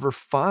could never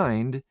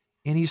find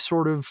any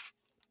sort of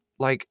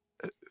like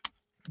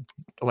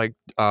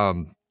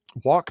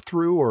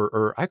walkthrough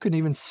or I couldn't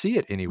even see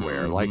it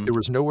anywhere. Mm-hmm. Like there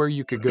was nowhere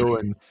you could go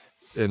and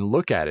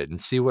look at it and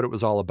see what it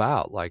was all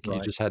about. Like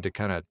you just had to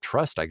kind of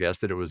trust, I guess,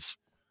 that it was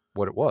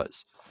what it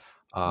was.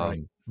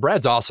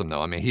 Brad's awesome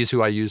though. I mean, he's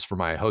who I use for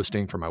my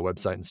hosting, for my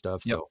website and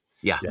stuff. So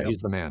yeah,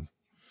 he's the man.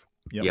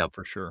 Yep,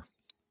 for sure.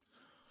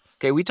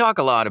 Okay. We talk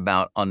a lot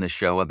on this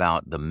show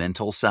about the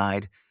mental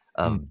side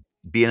of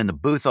being in the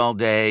booth all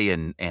day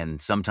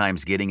and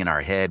sometimes getting in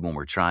our head when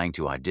we're trying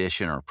to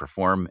audition or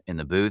perform in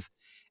the booth,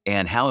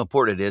 and how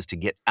important it is to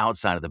get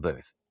outside of the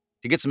booth,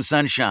 to get some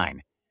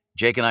sunshine.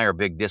 Jake and I are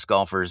big disc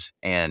golfers,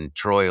 and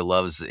Troy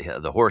loves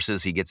the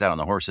horses. He gets out on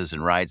the horses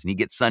and rides, and he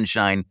gets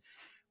sunshine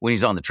when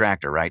he's on the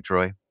tractor, right,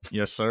 Troy?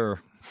 Yes, sir.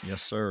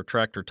 Yes, sir.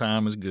 Tractor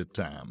time is good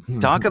time.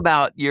 Talk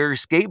about your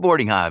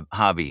skateboarding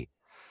hobby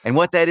and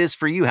what that is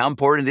for you, how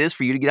important it is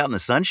for you to get out in the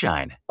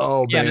sunshine.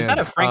 Oh, man. Is that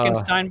a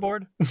Frankenstein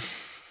board?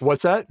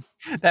 What's that?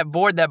 That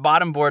board, that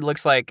bottom board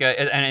looks like,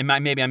 and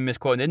maybe I'm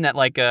misquoting, isn't that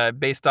like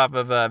based off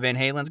of Van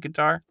Halen's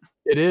guitar?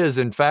 It is.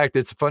 In fact,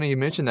 it's funny you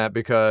mentioned that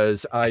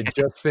because I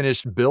just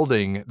finished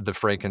building the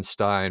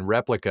Frankenstein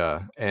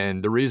replica.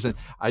 And the reason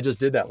I just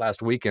did that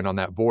last weekend on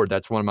that board,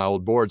 that's one of my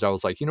old boards. I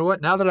was like, you know what?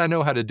 Now that I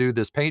know how to do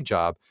this paint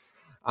job,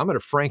 I'm going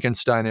to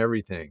Frankenstein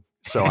everything.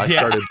 So I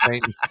started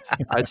painting.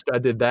 I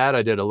did that.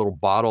 I did a little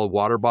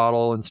water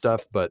bottle and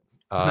stuff. But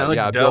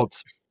I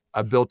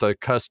built a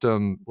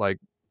custom like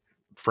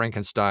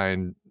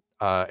Frankenstein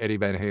Eddie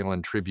Van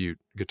Halen tribute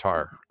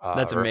guitar.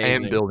 That's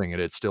amazing. And building it.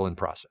 It's still in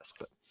process.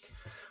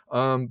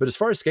 But as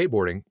far as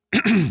skateboarding,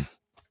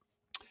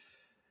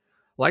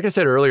 Like I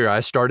said earlier, I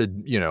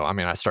started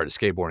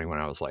skateboarding when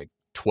I was like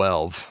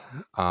 12.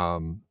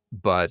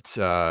 But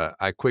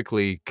I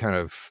quickly kind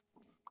of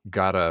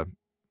got a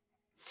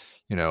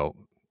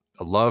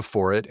love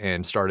for it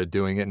and started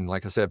doing it. And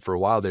like I said, for a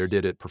while there,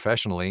 did it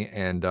professionally.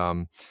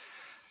 And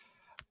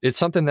it's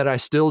something that I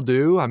still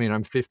do. I mean,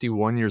 I'm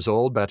 51 years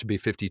old, about to be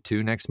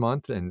 52 next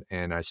month, and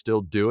I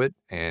still do it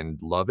and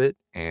love it.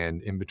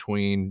 And in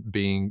between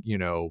being,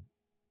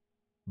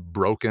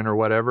 broken or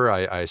whatever,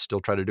 I still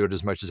try to do it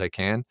as much as I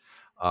can.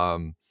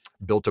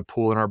 Built a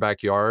pool in our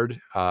backyard,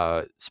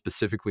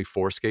 specifically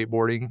for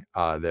skateboarding,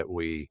 that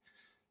we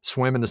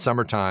swim in the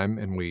summertime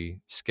and we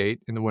skate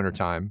in the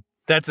wintertime.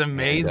 That's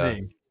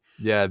amazing.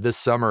 And, this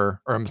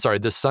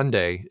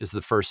Sunday is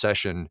the first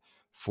session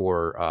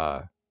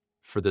for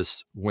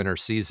this winter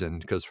season,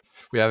 because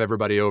we have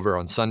everybody over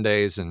on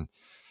Sundays, and a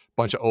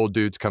bunch of old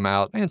dudes come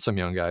out and some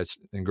young guys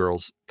and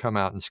girls come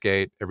out and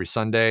skate every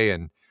Sunday.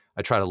 And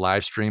I try to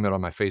live stream it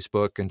on my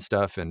Facebook and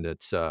stuff. And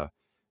it's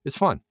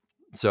fun.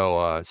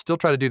 So still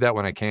try to do that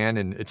when I can.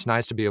 And it's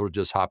nice to be able to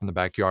just hop in the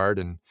backyard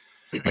and,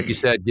 like you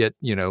said, get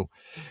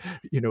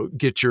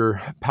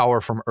your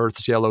power from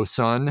Earth's yellow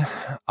sun.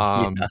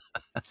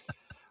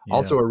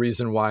 Also a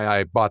reason why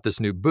I bought this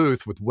new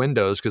booth with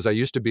windows, because I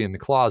used to be in the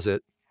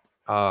closet.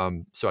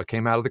 So I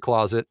came out of the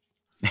closet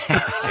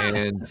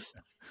and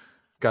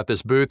got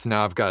this booth.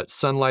 Now I've got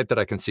sunlight that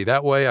I can see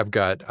that way.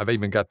 I've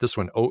even got this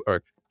one,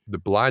 or the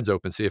blinds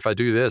open. See, if I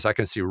do this, I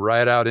can see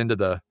right out into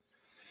the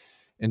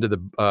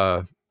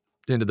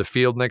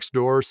field next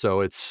door.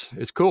 So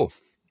it's cool.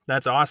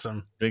 That's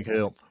awesome. Big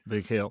help.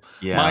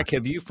 Yeah. Mike,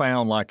 have you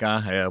found, like I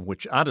have,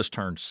 which I just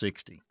turned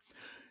 60.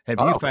 Have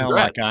you found,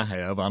 congrats. like I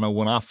have? I know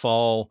when I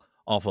fall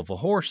off of a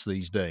horse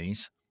these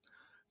days,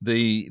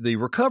 the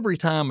recovery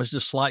time is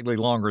just slightly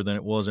longer than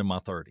it was in my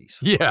 30s.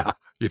 Yeah.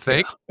 You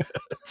think?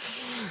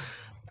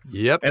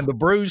 Yep. And the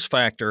bruise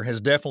factor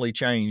has definitely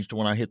changed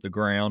when I hit the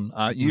ground.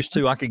 I used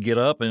to, I could get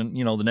up and,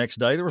 the next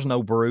day there was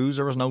no bruise.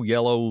 There was no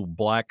yellow,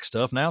 black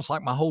stuff. Now it's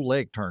like my whole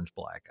leg turns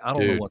black. I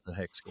don't know what the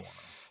heck's going on.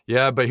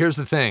 Yeah. But here's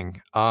the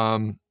thing.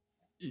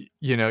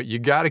 You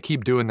got to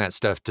keep doing that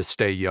stuff to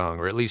stay young,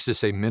 or at least to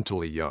stay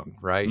mentally young.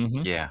 Right.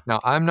 Mm-hmm. Yeah. Now,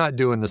 I'm not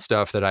doing the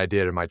stuff that I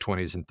did in my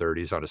 20s and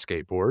 30s on a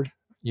skateboard.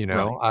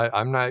 Right.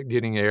 I'm not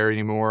getting air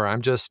anymore. I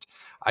just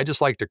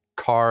like to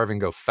carve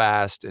and go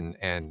fast and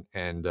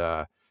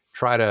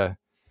try to,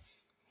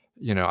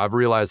 I've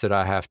realized that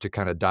I have to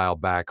kind of dial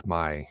back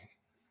my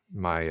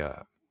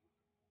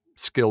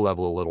skill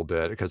level a little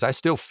bit, because I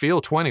still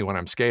feel 20 when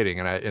I'm skating,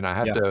 and I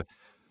have to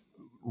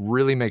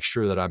really make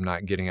sure that I'm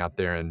not getting out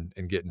there and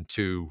getting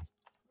too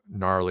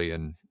gnarly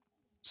and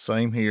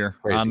same here.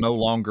 crazy. I no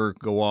longer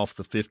go off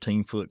the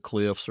 15-foot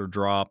cliffs or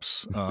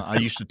drops. I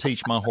used to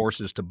teach my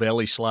horses to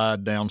belly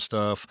slide down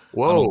stuff.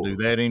 Whoa. I don't do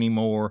that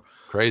anymore.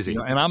 Crazy.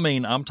 And I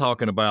mean, I'm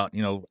talking about,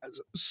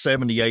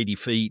 70, 80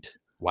 feet,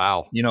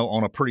 Wow.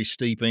 on a pretty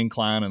steep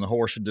incline, and the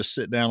horse would just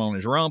sit down on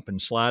his rump and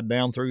slide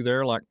down through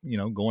there like,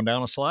 going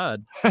down a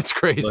slide. That's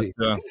crazy.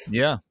 But,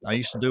 I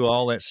used to do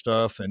all that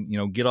stuff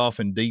and, get off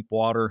in deep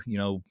water,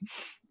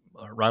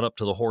 right up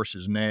to the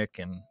horse's neck.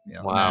 And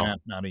Wow.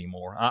 not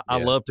anymore. I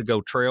love to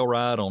go trail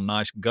ride on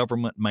nice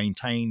government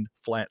maintained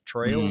flat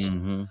trails.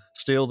 Mm-hmm.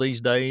 Still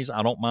these days,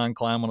 I don't mind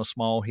climbing a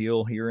small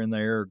hill here and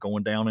there,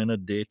 going down in a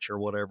ditch or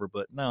whatever.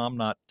 But no, I'm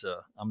not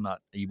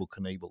Evel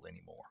Knievel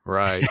anymore.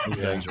 Right. Those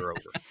days are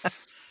over.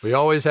 We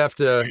always have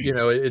to,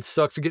 it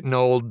sucks getting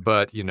old,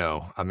 but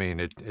I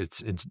mean,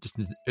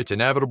 it's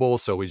inevitable.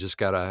 So we just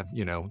gotta,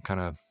 kind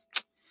of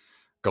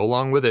go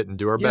along with it and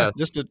do our best.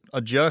 Just to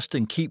adjust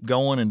and keep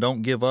going and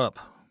don't give up.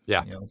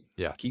 Yeah.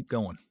 Keep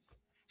going.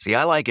 See,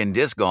 I like in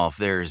disc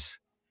golf,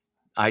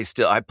 I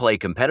play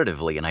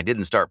competitively, and I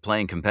didn't start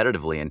playing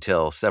competitively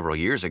until several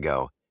years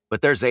ago.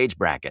 But there's age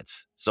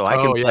brackets, so I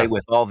can play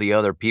with all the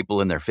other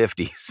people in their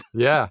 50s.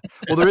 Yeah.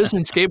 Well, there is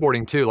in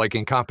skateboarding too, like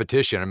in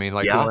competition. I mean,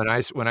 like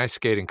when I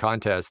skate in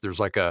contests,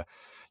 there's like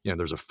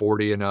there's a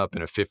 40 and up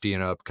and a 50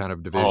 and up kind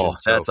of division. Oh,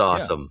 that's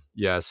awesome.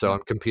 Yeah. So I'm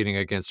competing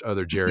against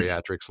other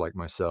geriatrics like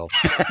myself.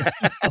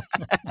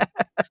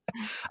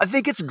 I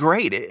think it's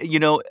great,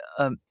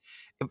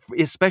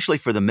 especially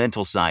for the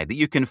mental side, that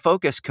you can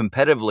focus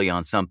competitively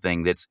on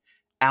something that's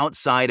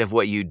outside of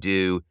what you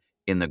do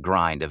in the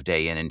grind of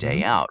day in and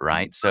day out,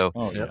 right? So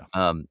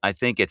I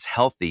think it's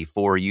healthy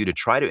for you to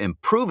try to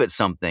improve at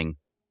something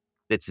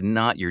that's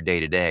not your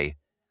day-to-day.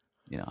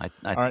 All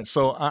right,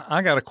 so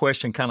I got a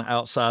question kind of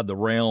outside the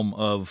realm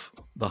of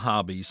the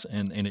hobbies,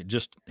 and it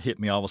just hit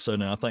me all of a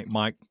sudden, and I think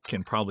Mike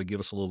can probably give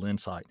us a little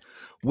insight.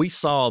 We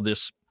saw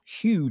this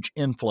huge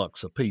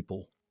influx of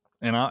people,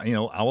 and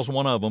I was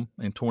one of them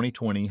in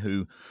 2020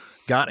 who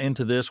got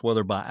into this,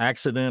 whether by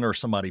accident or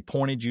somebody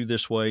pointed you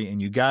this way,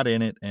 and you got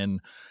in it,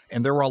 and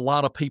there were a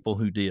lot of people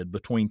who did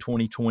between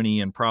 2020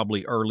 and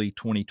probably early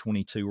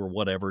 2022 or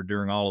whatever,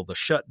 during all of the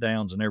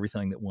shutdowns and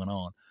everything that went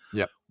on.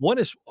 Yeah.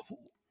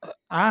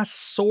 I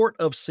sort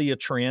of see a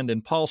trend,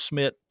 and Paul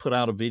Smith put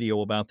out a video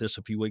about this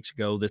a few weeks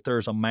ago, that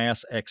there's a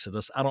mass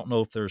exodus. I don't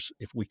know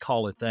if we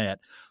call it that.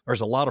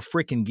 There's a lot of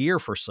freaking gear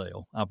for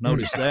sale. I've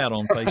noticed that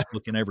on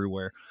Facebook and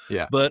everywhere.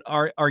 Yeah. But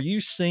are you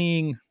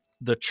seeing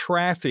the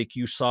traffic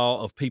you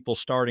saw of people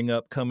starting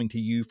up, coming to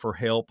you for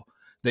help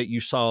that you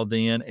saw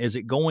then? Is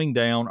it going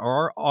down,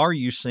 or are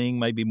you seeing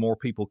maybe more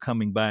people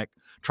coming back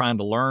trying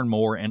to learn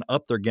more and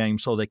up their game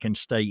so they can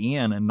stay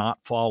in and not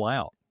fall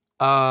out?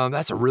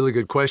 That's a really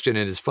good question.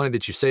 And it's funny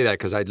that you say that,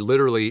 because I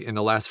literally, in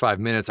the last 5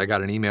 minutes, I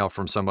got an email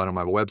from someone on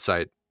my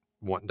website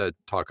wanting to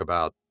talk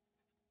about,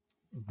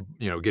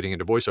 getting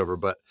into voiceover.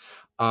 But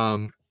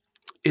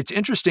it's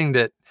interesting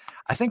that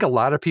I think a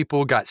lot of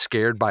people got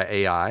scared by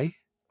AI.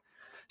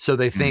 So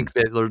they think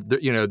that,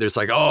 there's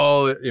like,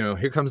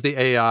 here comes the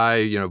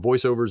AI,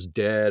 voiceover's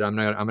dead. I'm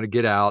going to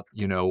get out,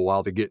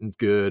 while the getting's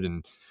good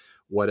and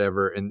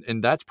whatever.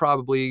 And that's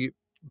probably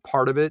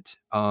part of it.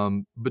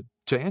 But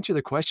to answer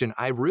the question,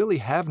 I really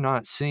have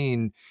not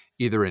seen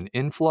either an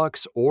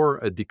influx or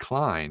a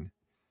decline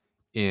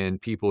in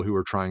people who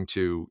are trying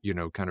to,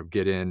 kind of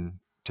get in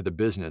to the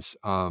business.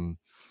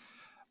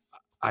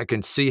 I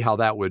can see how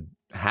that would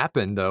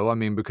happen, though. I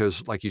mean,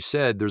 because like you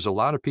said, there's a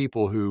lot of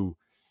people who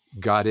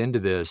got into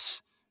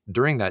this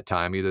during that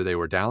time. Either they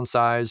were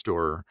downsized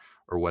or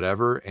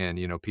whatever. And,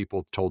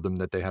 people told them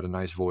that they had a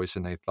nice voice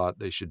and they thought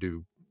they should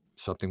do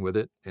something with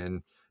it.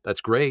 And that's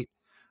great.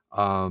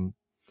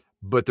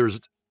 But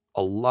there's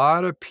a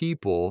lot of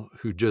people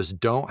who just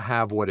don't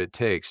have what it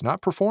takes,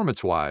 not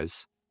performance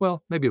wise.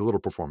 Well, maybe a little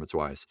performance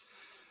wise,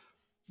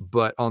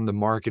 but on the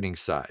marketing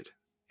side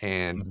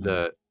and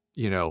the,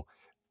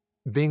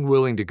 being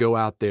willing to go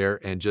out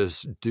there and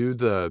just do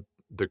the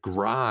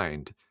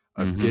grind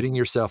of getting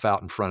yourself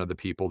out in front of the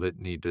people that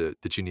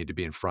you need to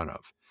be in front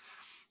of.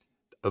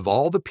 Of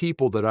all the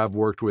people that I've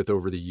worked with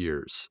over the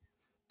years,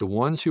 the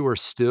ones who are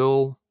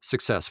still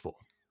successful,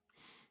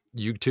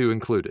 you two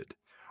included,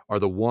 are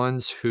the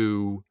ones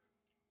who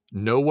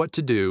know what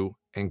to do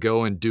and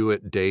go and do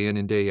it day in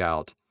and day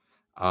out.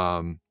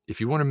 If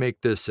you want to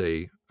make this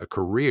a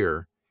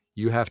career,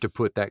 you have to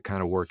put that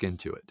kind of work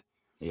into it.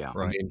 Yeah.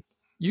 Right. I mean,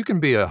 you can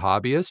be a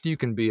hobbyist, you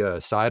can be a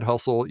side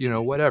hustle,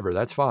 whatever,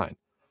 that's fine.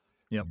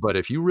 Yep. But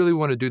if you really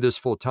want to do this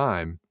full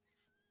time,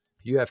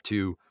 you have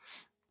to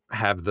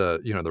have the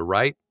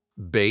right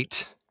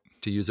bait,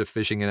 to use a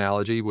fishing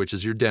analogy, which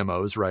is your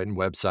demos, right? And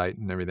website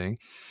and everything.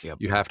 Yep.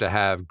 You have to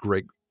have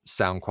great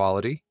sound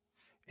quality,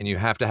 and you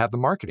have to have the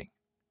marketing.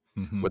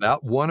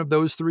 Without one of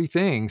those three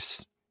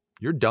things,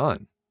 you're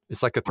done.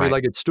 It's like a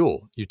three-legged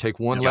stool. You take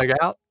one leg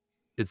out,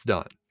 it's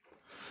done.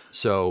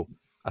 So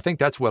I think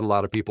that's what a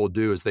lot of people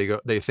do, is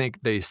they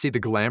think they see the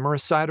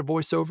glamorous side of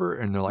voiceover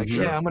and they're like,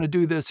 yeah, I'm going to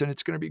do this and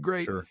it's going to be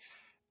great. Sure.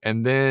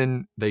 And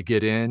then they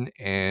get in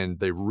and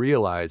they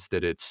realize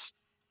that it's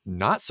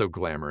not so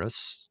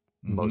glamorous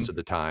most of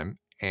the time,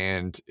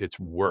 and it's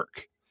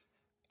work.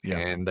 Yeah.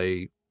 And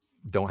they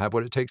don't have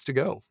what it takes to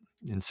go.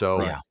 And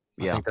so I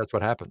think that's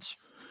what happens.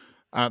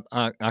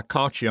 I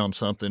caught you on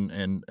something,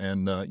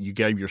 and you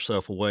gave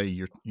yourself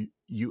away.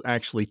 You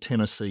actually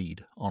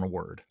Tennessee'd on a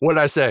word. What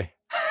did I say?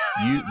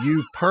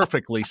 You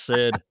perfectly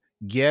said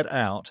 "get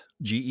out,"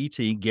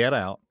 G-E-T, get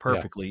out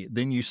perfectly. Yeah.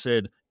 Then you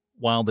said,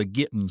 "while the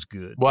getting's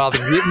good." While the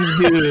getting's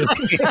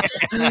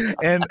good.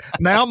 And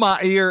now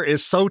my ear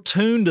is so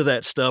tuned to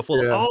that stuff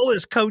with all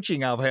this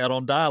coaching I've had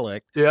on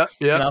dialect. Yeah.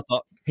 And I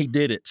thought, he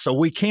did it. So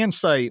we can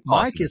say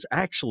Mike is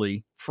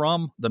actually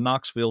from the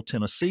Knoxville,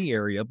 Tennessee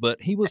area,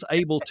 but he was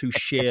able to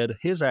shed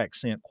his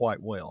accent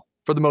quite well.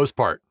 For the most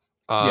part.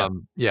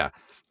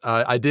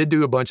 I did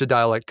do a bunch of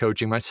dialect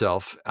coaching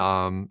myself.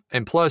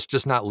 And plus,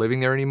 just not living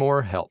there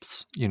anymore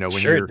helps. When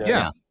you're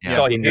That's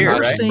all you hear,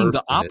 We're right? seeing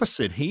the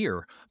opposite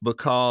here,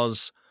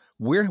 because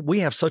we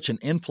have such an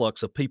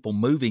influx of people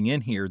moving in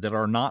here that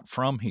are not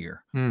from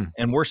here.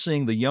 And we're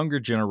seeing the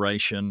younger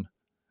generation,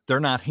 they're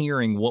not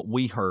hearing what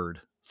we heard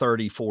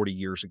 30, 40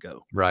 years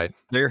ago. Right.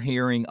 They're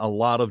hearing a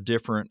lot of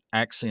different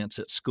accents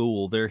at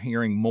school. They're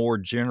hearing more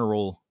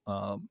general,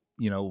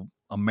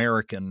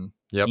 American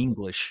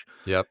English.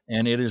 Yep.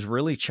 And it is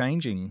really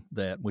changing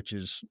that, which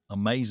is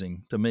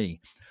amazing to me.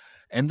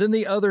 And then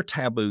the other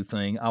taboo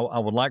thing I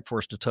would like for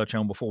us to touch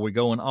on before we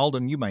go, and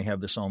Alden, you may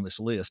have this on this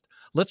list.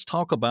 Let's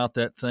talk about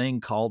that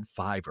thing called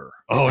Fiverr.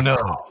 Oh,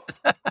 no.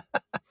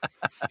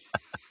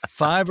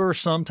 Fiverr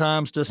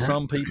sometimes to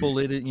some people,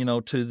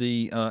 to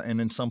the and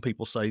then some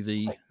people say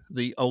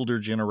the older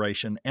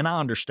generation, and I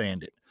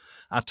understand it.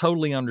 I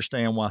totally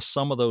understand why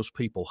some of those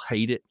people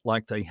hate it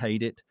like they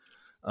hate it.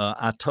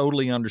 I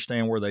totally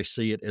understand where they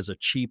see it as a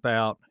cheap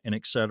out and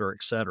et cetera,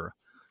 et cetera.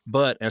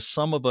 But as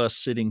some of us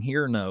sitting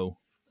here know,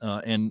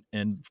 and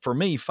for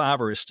me,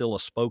 Fiverr is still a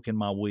spoke in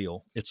my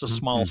wheel. It's a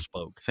small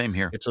spoke. Same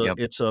here.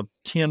 It's a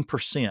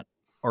 10%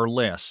 or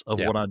less of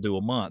what I do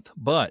a month,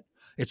 but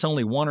it's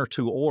only one or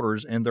two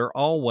orders, and they're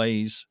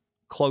always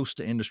close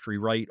to industry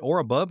rate or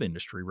above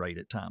industry rate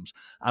at times.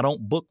 I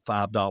don't book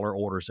 $5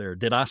 orders there.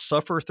 Did I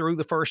suffer through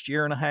the first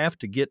year and a half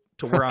to get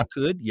to where I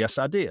could? Yes,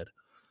 I did.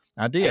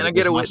 And I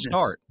get a witness.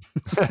 Start.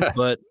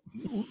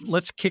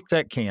 let's kick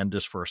that can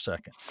just for a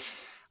second.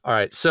 All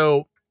right.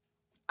 So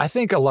I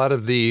think a lot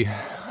of the,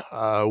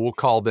 we'll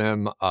call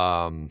them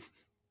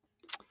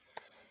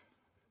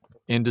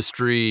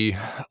industry,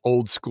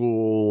 old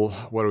school,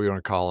 what do we want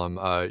to call them?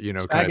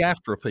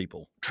 SAG-AFTRA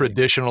people.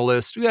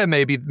 Traditionalists. Yeah,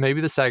 maybe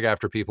the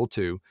SAG-AFTRA people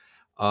too.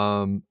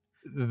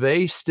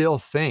 They still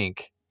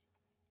think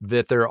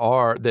that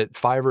that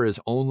Fiverr is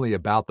only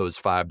about those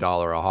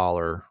 $5 a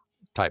holler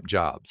type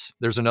jobs.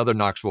 There's another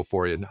Knoxville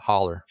for you,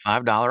 holler.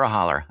 $5 a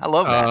holler. I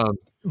love that.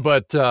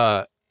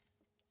 But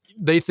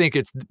they think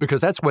it's because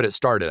that's what it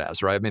started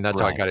as, right? I mean, that's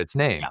how it got its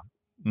name,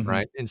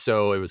 right? And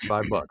so it was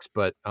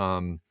 $5.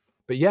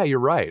 But yeah, you're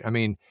right. I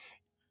mean,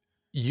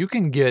 you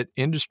can get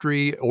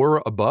industry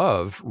or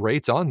above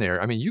rates on there.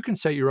 I mean, you can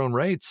set your own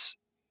rates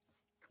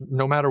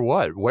no matter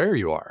where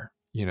you are,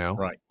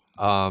 Right.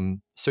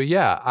 So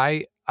yeah,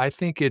 I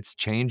think it's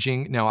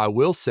changing. Now, I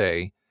will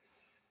say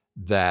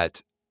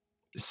that,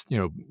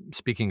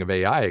 speaking of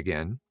AI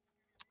again,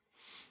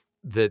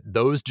 that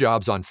those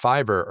jobs on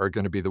Fiverr are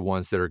going to be the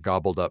ones that are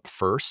gobbled up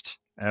first.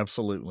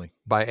 Absolutely.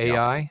 By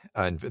AI.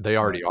 And they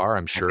already are,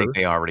 I'm sure. I think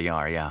they already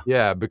are. Yeah.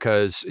 Yeah.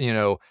 Because,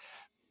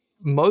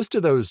 most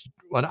of those,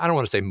 well, I don't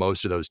want to say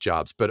most of those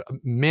jobs, but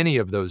many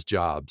of those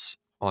jobs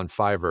on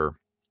Fiverr,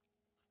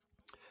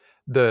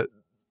 the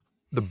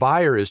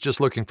buyer is just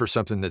looking for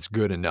something that's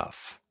good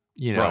enough.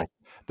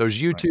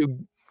 Those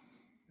YouTube,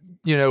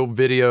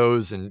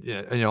 videos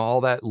and,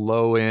 all that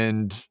low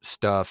end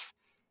stuff.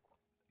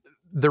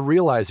 They're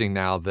realizing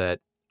now that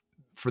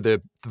for the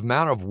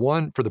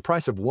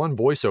price of one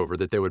voiceover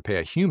that they would pay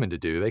a human to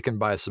do, they can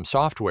buy some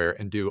software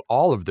and do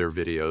all of their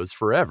videos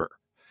forever.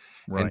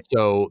 Right. And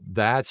so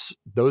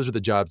those are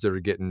the jobs that are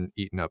getting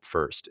eaten up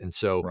first. And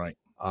so,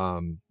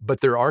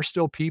 but there are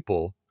still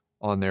people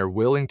on there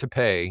willing to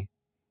pay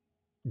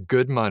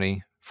good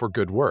money for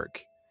good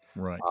work.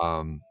 Right.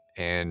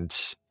 And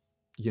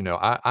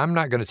I'm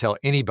not going to tell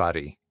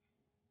anybody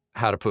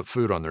how to put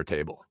food on their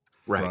table.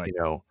 Right.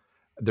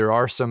 There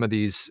are some of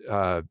these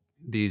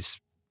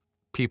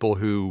people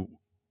who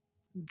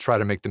try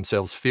to make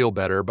themselves feel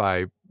better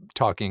by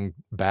talking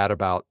bad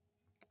about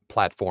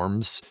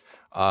platforms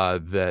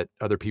that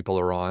other people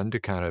are on to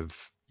kind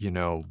of, I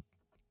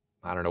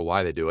don't know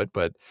why they do it,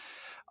 but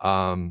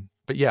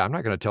yeah, I'm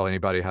not going to tell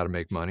anybody how to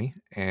make money.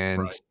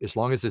 And as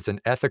long as it's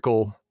an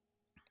ethical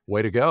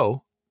way to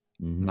go,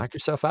 knock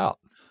yourself out.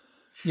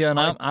 Yeah,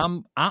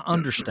 and I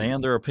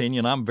understand their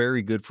opinion. I'm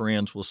very good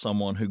friends with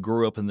someone who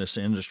grew up in this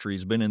industry,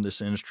 has been in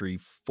this industry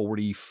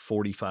 40,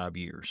 45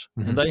 years,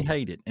 and they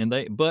hate it.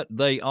 But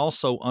they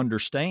also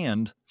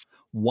understand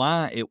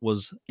why it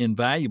was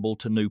invaluable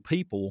to new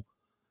people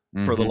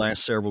for the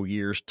last several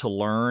years to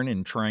learn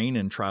and train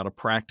and try to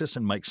practice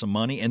and make some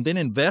money and then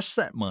invest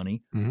that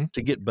money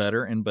to get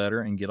better and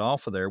better and get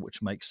off of there,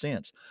 which makes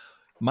sense.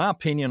 My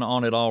opinion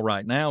on it all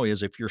right now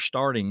is if you're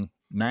starting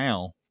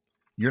now,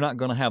 you're not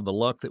going to have the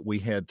luck that we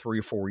had 3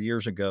 or 4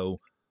 years ago,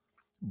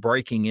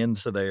 breaking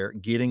into there,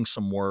 getting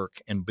some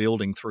work and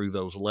building through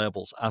those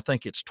levels. I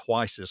think it's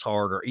twice as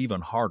hard or even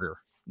harder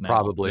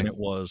now than it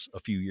was a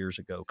few years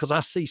ago. Because I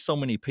see so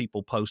many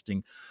people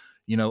posting,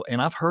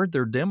 and I've heard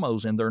their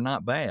demos and they're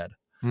not bad,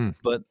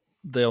 but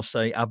they'll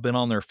say, I've been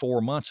on there 4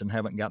 months and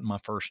haven't gotten my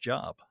first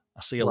job.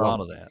 I see a lot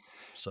of that.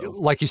 So,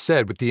 like you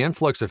said, with the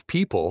influx of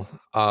people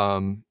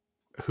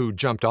who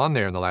jumped on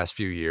there in the last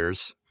few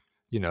years,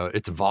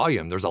 it's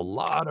volume. There's a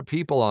lot of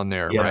people on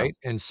there, right?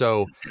 And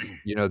so,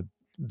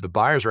 the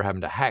buyers are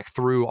having to hack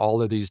through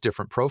all of these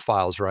different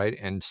profiles, right?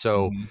 And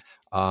so,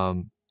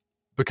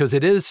 because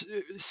it is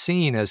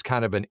seen as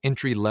kind of an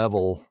entry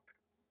level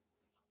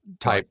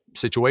type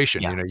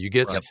situation, you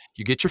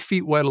get your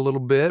feet wet a little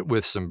bit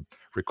with some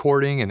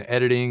recording and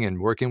editing and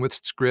working with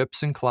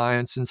scripts and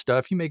clients and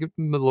stuff. You make a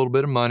little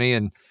bit of money,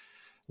 and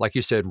like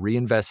you said,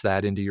 reinvest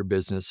that into your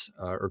business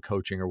or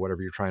coaching or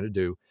whatever you're trying to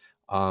do.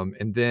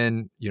 And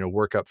then,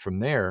 work up from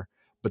there.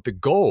 But the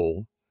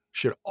goal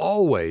should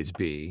always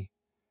be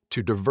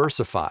to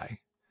diversify.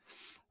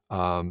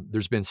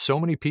 There's been so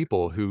many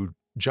people who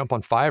jump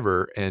on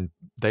Fiverr and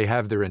they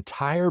have their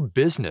entire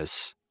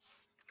business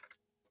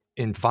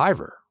in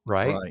Fiverr,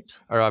 right?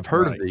 Or I've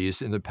heard of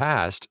these in the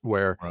past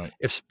where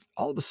if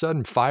all of a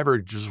sudden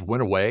Fiverr just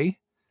went away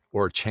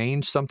or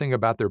changed something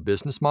about their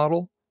business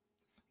model,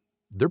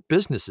 their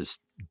business is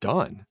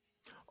done.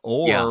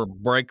 Or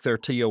break their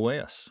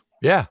TOS.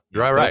 Yeah,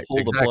 right.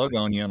 Pull the plug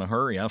on you in a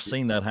hurry. I've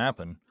seen that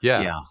happen.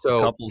 Yeah. So,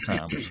 a couple of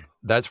times.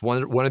 That's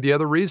one of the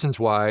other reasons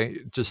why,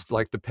 just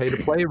like the pay to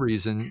play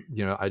reason,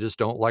 I just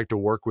don't like to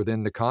work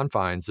within the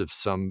confines of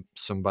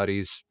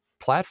somebody's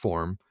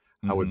platform.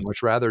 I would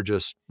much rather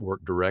just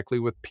work directly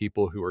with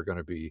people who are going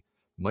to be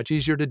much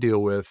easier to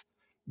deal with,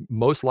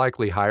 most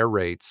likely higher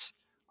rates,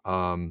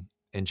 and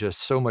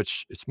just so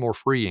much. It's more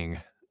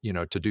freeing,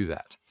 to do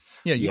that.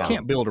 Yeah, you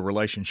can't build a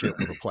relationship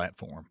with a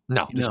platform.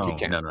 No.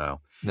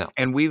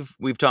 And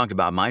we've talked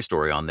about my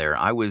story on there.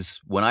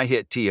 When I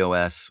hit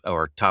TOS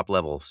or top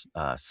level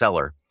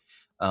seller,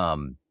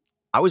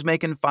 I was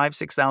making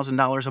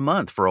 $5,000-$6,000 a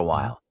month for a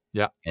while.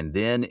 Yeah. And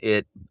then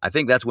I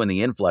think that's when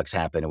the influx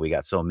happened and we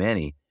got so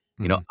many.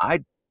 You know,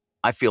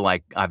 I feel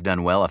like I've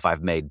done well if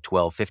I've made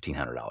 $1,200,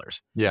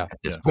 $1,500 Yeah. at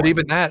this point. But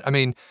even that, I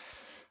mean,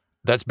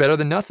 that's better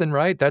than nothing,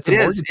 right? That's a It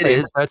mortgage is.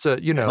 payment. That's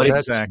a, you know, But,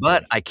 that's Exactly.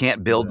 I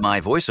can't build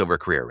my voiceover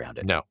career around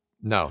it. no,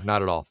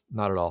 not at all.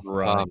 Not at all.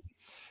 Right.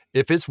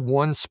 If it's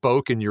one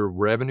spoke in your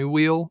revenue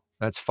wheel,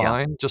 that's Yeah.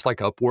 fine. Just like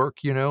Upwork,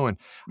 you know, and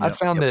I've Yep.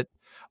 found that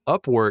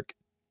Upwork,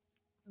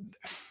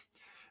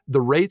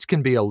 the rates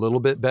can be a little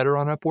bit better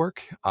on Upwork.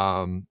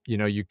 You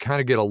know, you kind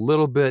of get a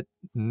little bit,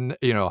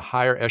 you know,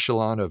 higher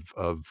echelon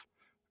of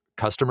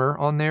customer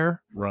on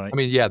there. Right. I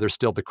mean, yeah, there's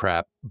still the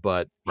crap,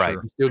 but Right.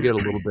 you still get a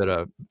little bit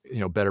of, you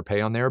know, better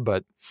pay on there.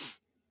 But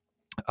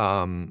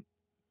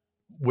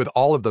with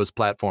all of those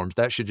platforms,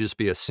 that should just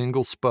be a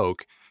single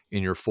spoke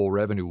in your full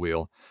revenue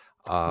wheel,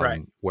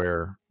 Right.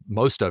 where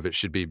most of it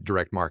should be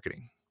direct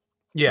marketing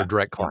Yeah. or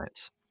direct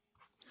clients.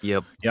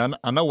 Yep. Yeah,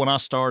 I know when I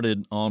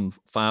started on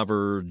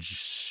Fiverr,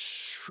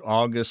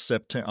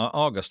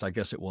 August, I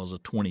guess it was,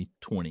 of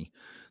 2020,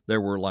 there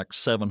were like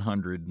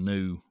 700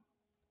 new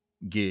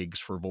gigs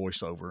for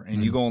voiceover.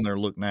 And you go on there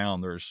and look now,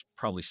 and there's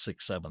probably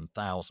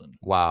 7,000.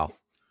 Wow.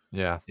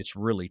 Yeah. It's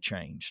really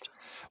changed.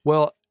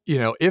 Well, you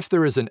know, if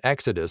there is an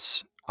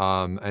exodus,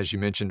 as you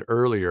mentioned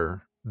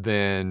earlier,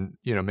 then,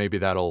 you know, maybe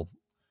that'll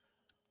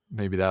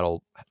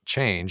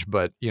change.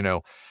 But, you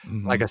know,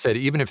 like I said,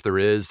 even if there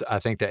is, I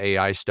think the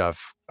AI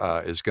stuff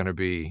it's going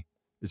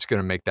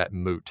to make that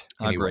moot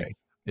I agree. anyway.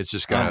 It's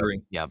just going to,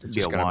 Yeah, it's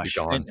be a just going to be wash.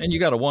 gone. And you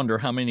got to wonder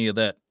how many of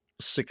that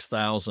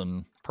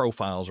 6,000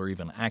 profiles are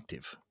even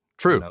active.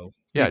 True. You know,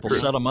 Yeah, people true.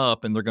 set them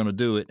up and they're going to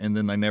do it, and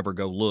then they never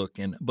go look.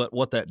 But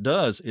what that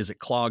does is it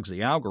clogs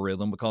the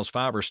algorithm, because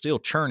Fiverr's still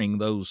churning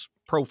those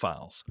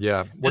profiles.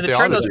 Yeah. Does it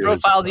turn those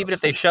profiles even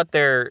if they shut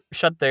their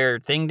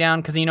thing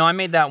down? Because, you know, I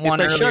made that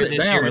one earlier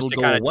this year just to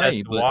kind of test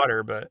the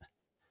water, but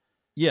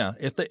yeah,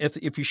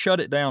 if you shut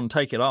it down and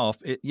take it off,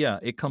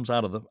 it comes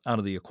out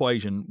of the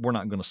equation. We're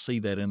not going to see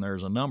that in there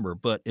as a number.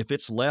 But if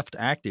it's left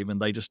active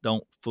and they just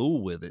don't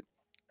fool with it,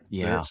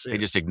 yeah, they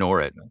just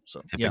ignore it. So,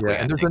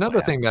 and there's another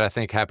thing that I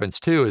think happens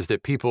too, is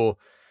that people,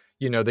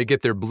 you know, they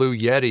get their Blue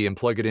Yeti and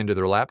plug it into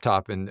their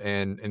laptop, and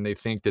they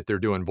think that they're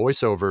doing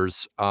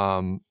voiceovers,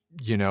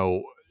 you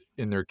know,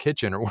 in their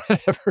kitchen or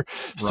whatever. Right.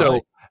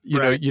 So, you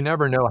know, you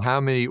never know how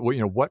many, you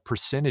know, what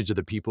percentage of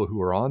the people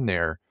who are on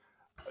there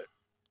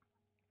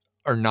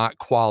are not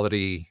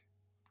quality,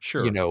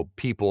 you know,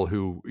 people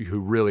who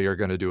really are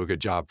going to do a good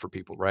job for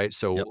people. Right.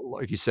 So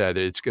like you said,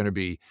 it's going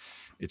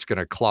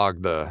to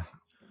clog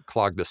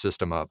the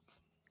system up.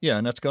 Yeah,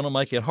 and that's going to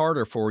make it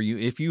harder for you.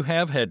 If you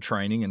have had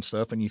training and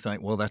stuff and you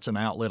think, well, that's an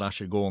outlet, I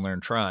should go on there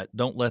and try it,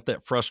 don't let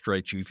that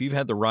frustrate you. If you've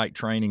had the right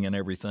training and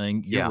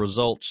everything, your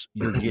results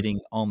you're getting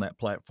on that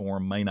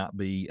platform may not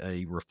be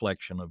a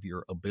reflection of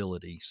your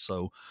ability.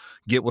 So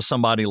get with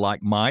somebody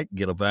like Mike,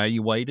 get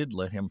evaluated,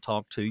 let him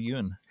talk to you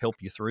and help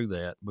you through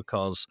that,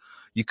 because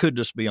you could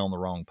just be on the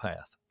wrong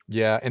path.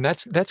 Yeah, and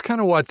that's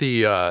kind of what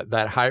the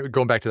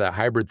going back to that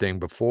hybrid thing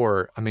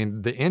before. I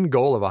mean, the end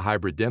goal of a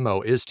hybrid demo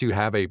is to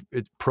have a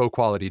pro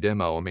quality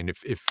demo. I mean,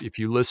 if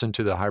you listen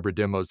to the hybrid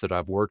demos that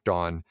I've worked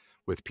on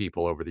with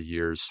people over the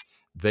years,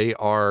 they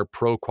are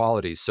pro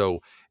quality.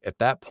 So at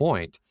that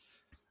point,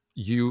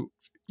 the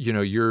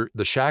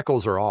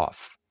shackles are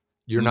off.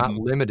 You're not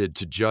limited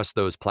to just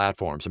those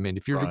platforms. I mean,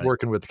 if you're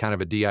working with kind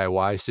of a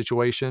DIY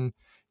situation,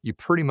 you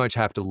pretty much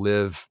have to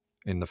live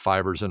in the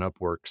Fivers and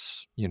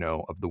Upworks, you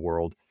know, of the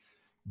world.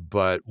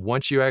 But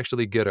once you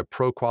actually get a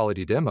pro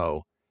quality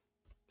demo,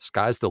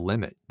 sky's the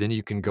limit. Then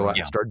you can go out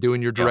and start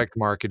doing your direct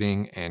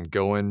marketing and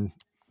going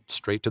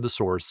straight to the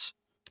source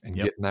and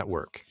getting that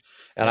work.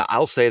 And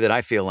I'll say that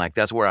I feel like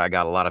that's where I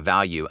got a lot of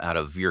value out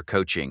of your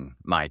coaching,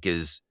 Mike,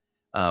 is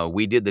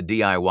we did the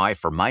DIY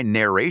for my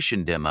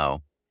narration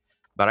demo,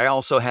 but I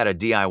also had a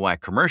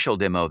DIY commercial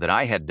demo that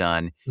I had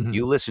done.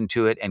 You listened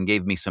to it and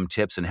gave me some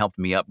tips and helped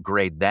me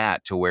upgrade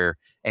that to where,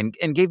 and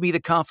gave me the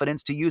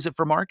confidence to use it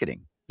for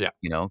marketing. Yeah.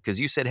 You know, because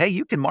you said, hey,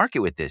 you can market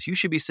with this. You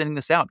should be sending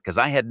this out, because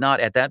I had not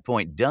at that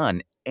point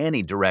done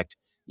any direct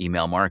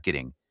email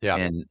marketing. Yeah.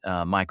 And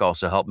Mike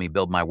also helped me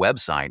build my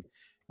website,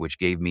 which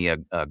gave me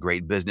a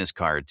great business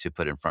card to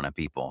put in front of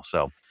people.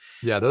 So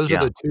yeah, those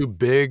are the two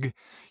big,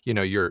 you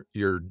know, your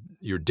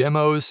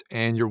demos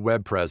and your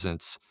web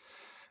presence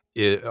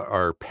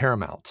are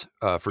paramount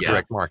for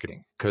direct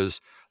marketing,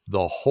 because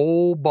the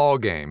whole ball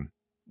game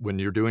when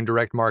you're doing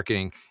direct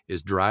marketing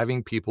is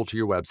driving people to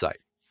your website.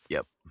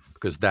 Yep.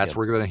 Because that's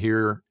where they're going to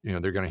hear, you know,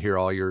 they're going to hear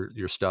all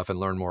your stuff and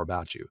learn more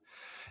about you.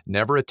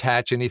 Never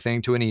attach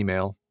anything to an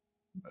email,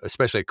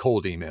 especially a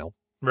cold email.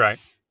 Right.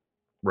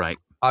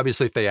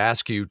 Obviously, if they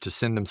ask you to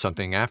send them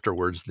something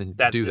afterwards, then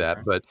That's do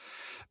different. that.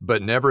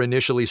 But never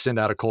initially send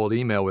out a cold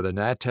email with an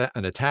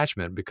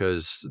attachment,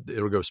 because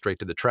it'll go straight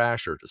to the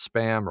trash or to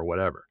spam or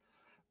whatever.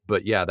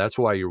 But yeah, that's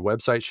why your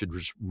website should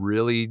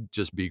really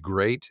just be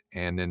great.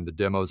 And then the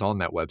demos on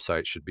that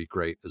website should be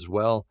great as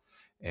well.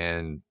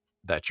 And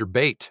that's your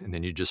bait. And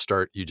then you just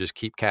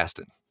keep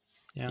casting.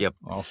 Yeah. Yep.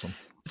 Awesome.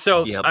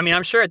 So, Yep. I mean,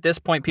 I'm sure at this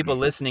point, people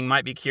listening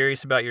might be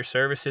curious about your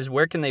services.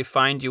 Where can they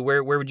find you?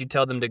 Where would you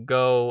tell them to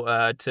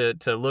go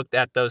to look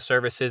at those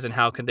services, and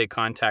how can they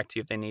contact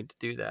you if they need to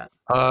do that?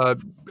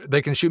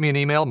 They can shoot me an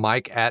email,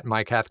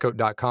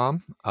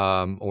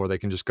 mike@mikehathcote.com, or they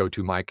can just go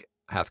to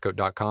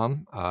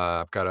mikehathcote.com.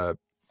 I've got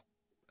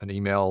an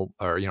email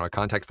or a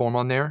contact form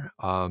on there.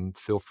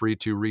 Feel free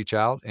to reach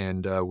out,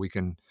 and we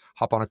can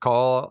hop on a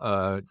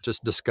call,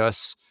 just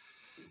discuss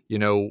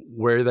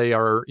where they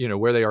are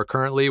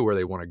currently, where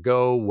they want to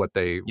go, what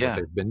they've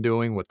been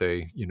doing, what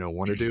they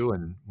want to do,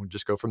 and we'll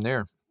just go from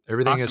there.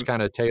 Everything is Awesome.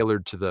 kind of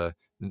tailored to the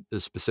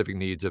specific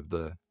needs of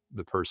the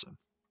person.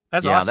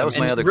 That's Yeah, awesome. that was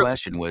my And other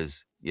question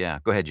was,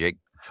 go ahead, Jake.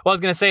 Well, I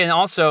was going to say, and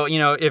also,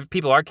 if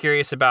people are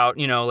curious about,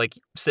 like,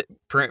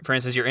 for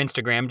instance, your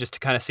Instagram, just to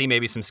kind of see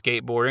maybe some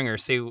skateboarding or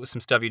see some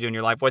stuff you do in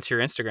your life, what's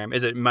your Instagram?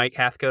 Is it Mike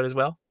Hathcote as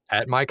well?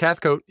 At Mike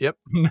Hathcote. Yep.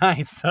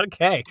 Nice.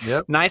 Okay.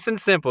 Yep. Nice and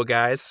simple,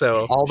 guys.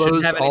 So all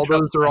those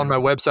are on my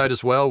finding. website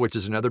as well, which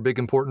is another big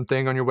important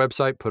thing on your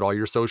website. Put all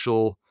your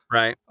social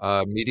Right.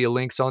 media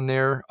links on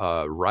there,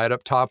 right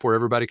up top where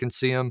everybody can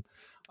see them.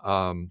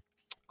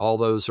 All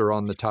those are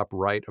on the top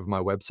right of my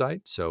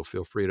website, so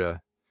feel free to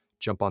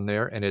jump on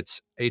there. And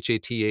it's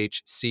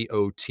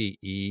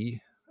Hathcote.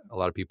 A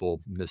lot of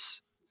people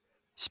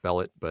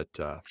misspell it, but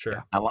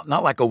Sure. yeah.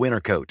 Not like a winter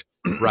coat.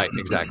 Right,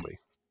 exactly.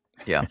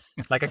 Yeah.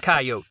 Like a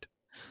coyote.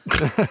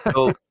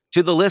 So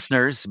to the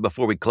listeners,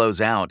 before we close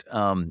out,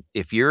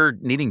 if you're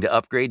needing to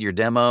upgrade your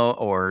demo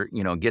or,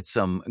 get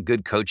some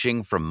good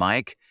coaching from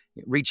Mike,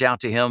 reach out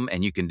to him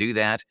and you can do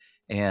that.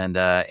 And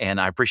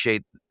I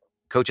appreciate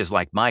coaches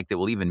like Mike that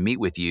will even meet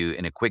with you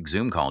in a quick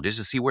Zoom call just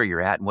to see where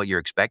you're at and what you're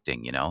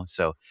expecting,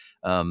 So,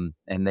 and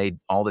they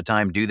all the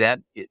time do that.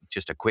 It's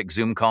just a quick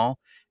Zoom call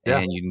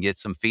and you can get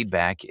some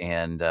feedback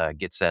and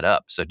get set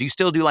up. So do you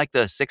still do like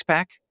the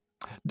 6-pack?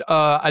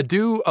 I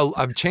do.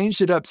 I've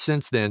changed it up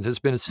since then. It's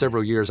been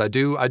several years. I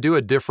do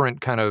a different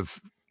kind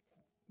of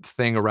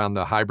thing around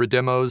the hybrid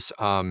demos.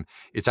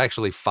 It's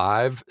actually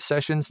 5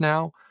 sessions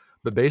now,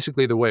 but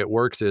basically the way it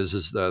works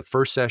is the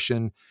first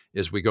session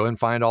is we go and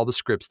find all the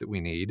scripts that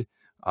we need,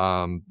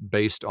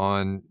 based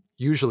on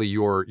usually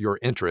your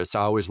interests.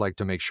 I always like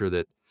to make sure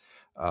that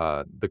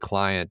the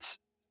client,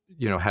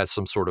 has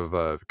some sort of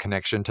a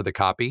connection to the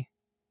copy.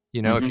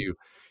 Mm-hmm.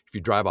 If you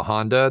drive a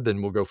Honda,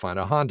 then we'll go find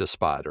a Honda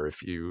spot, or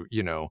if you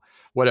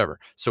whatever.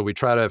 So we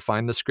try to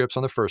find the scripts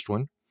on the first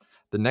one.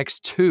 The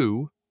next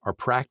 2 are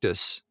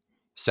practice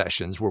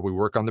sessions where we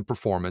work on the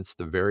performance,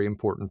 the very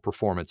important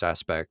performance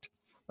aspect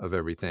of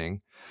everything.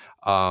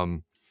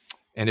 And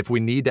if we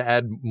need to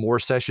add more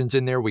sessions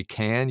in there, we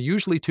can.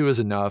 Usually 2 is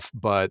enough,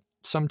 but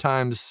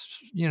sometimes,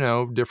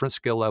 different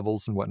skill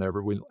levels and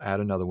whatever, we add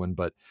another one.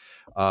 But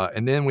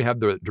and then we have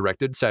the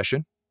directed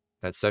session.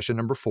 That's session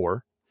number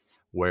 4,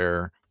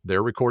 where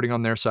they're recording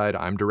on their side,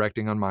 I'm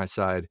directing on my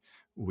side.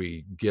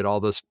 We get all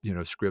this,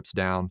 scripts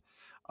down.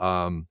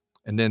 And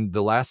then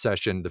the last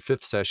session, the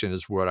 5th session,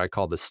 is what I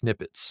call the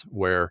snippets,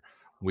 where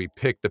we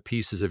pick the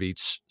pieces of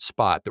each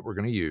spot that we're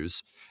going to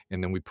use,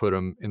 and then we put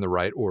them in the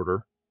right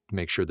order to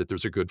make sure that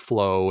there's a good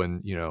flow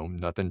and,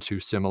 nothing too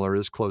similar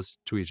is close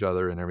to each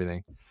other and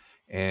everything,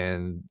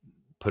 and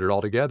put it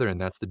all together.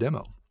 And that's the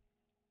demo.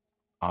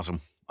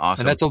 Awesome.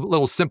 And that's a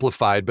little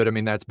simplified, but I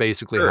mean, that's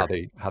basically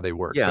how they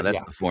work. Yeah, but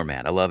that's the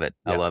format. I love it.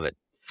 Yeah. I love it.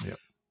 Yeah.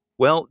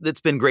 Well,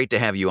 it's been great to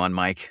have you on,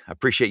 Mike. I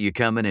appreciate you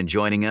coming and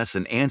joining us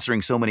and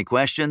answering so many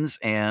questions.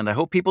 And I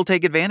hope people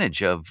take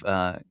advantage of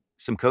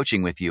some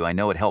coaching with you. I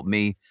know it helped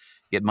me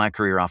get my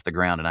career off the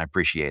ground, and I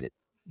appreciate it.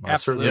 I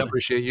certainly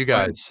appreciate you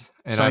guys.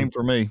 Same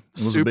for me.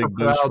 It was a big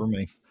boost for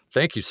me.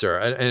 Thank you, sir.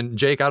 And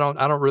Jake, I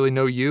don't really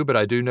know you, but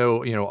I do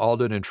know,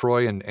 Alden and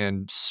Troy,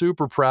 and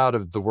super proud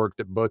of the work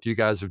that both you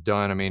guys have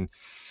done. I mean,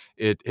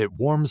 it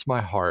warms my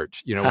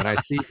heart, when I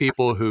see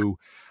people who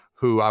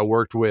I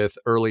worked with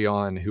early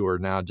on who are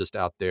now just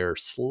out there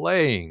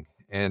slaying,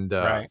 and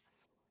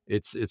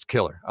it's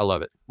killer. I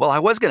love it. Well, I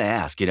was going to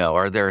ask,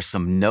 are there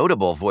some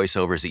notable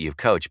voiceovers that you've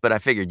coached? But I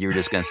figured you were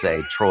just going to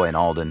say Troy and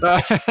Alden.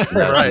 That's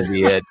right.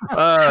 Be it.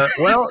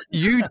 Well,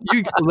 you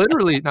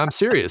literally, I'm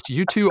serious.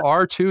 You 2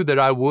 are 2 that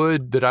I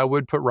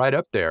would put right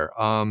up there.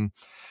 I'm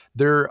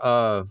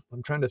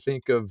trying to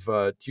think of.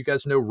 Do you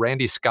guys know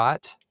Randy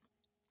Scott?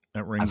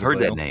 I've heard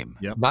that name.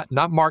 Yep.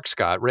 Not Mark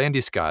Scott,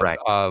 Randy Scott. Right.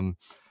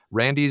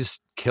 Randy's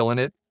killing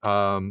it.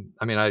 I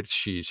mean, I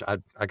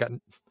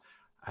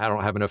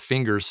don't have enough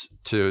fingers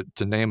to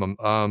name them.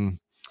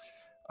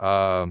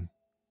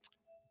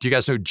 Do you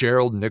guys know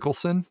Gerald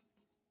Nicholson?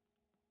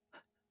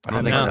 I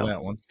don't think so.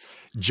 That one.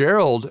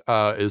 Gerald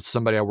is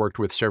somebody I worked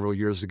with several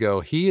years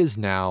ago. He is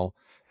now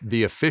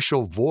the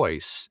official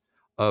voice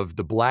of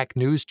the Black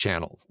News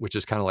Channel, which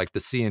is kind of like the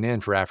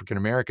CNN for African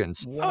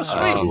Americans. Oh,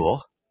 sweet.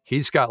 Cool.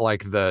 He's got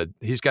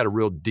a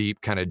real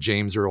deep kind of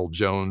James Earl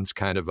Jones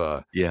kind of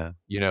a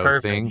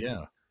Perfect. thing.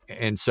 Yeah.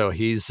 And so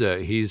he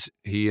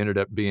ended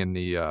up being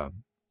the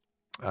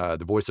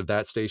voice of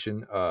that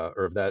station,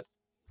 or of that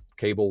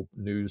cable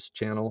news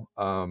channel.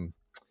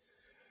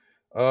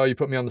 Oh, you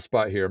put me on the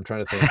spot here. I'm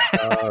trying to think.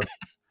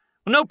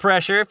 Well, no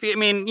pressure.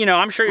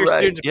 I'm sure your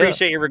students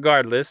appreciate you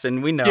regardless,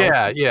 and we know.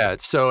 Yeah.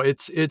 So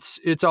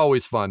it's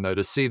always fun though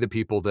to see the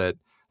people that,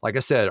 like I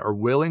said, are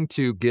willing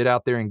to get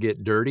out there and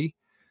get dirty,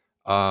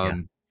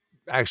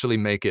 actually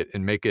make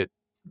it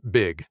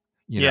big.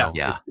 You know,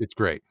 it's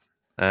great.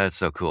 That's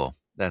so cool.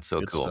 That's so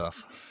Good cool.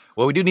 Stuff.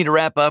 Well, we do need to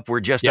wrap up.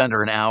 We're just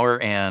under an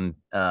hour. And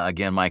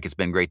again, Mike, it's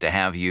been great to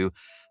have you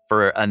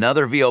for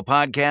another VO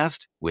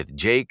podcast with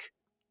Jake,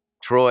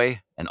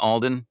 Troy, and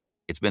Alden.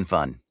 It's been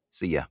fun.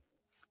 See ya.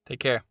 Take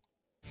care.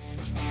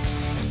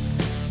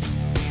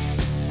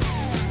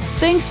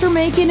 Thanks for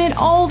making it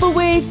all the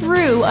way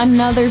through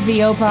another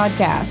VO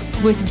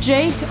podcast with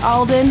Jake,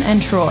 Alden,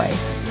 and Troy.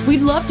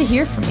 We'd love to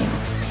hear from you.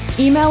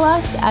 Email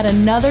us at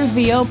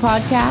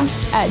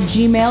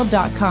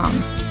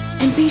anothervopodcast@gmail.com.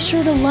 And be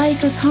sure to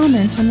like or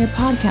comment on your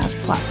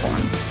podcast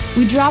platform.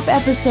 We drop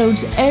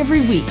episodes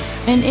every week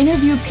and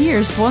interview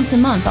peers once a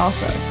month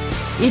also.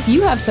 If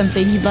you have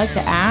something you'd like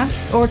to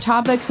ask or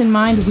topics in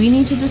mind we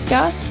need to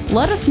discuss,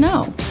 let us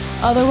know.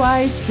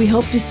 Otherwise, we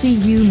hope to see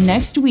you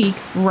next week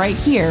right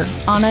here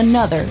on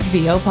another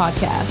VO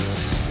podcast.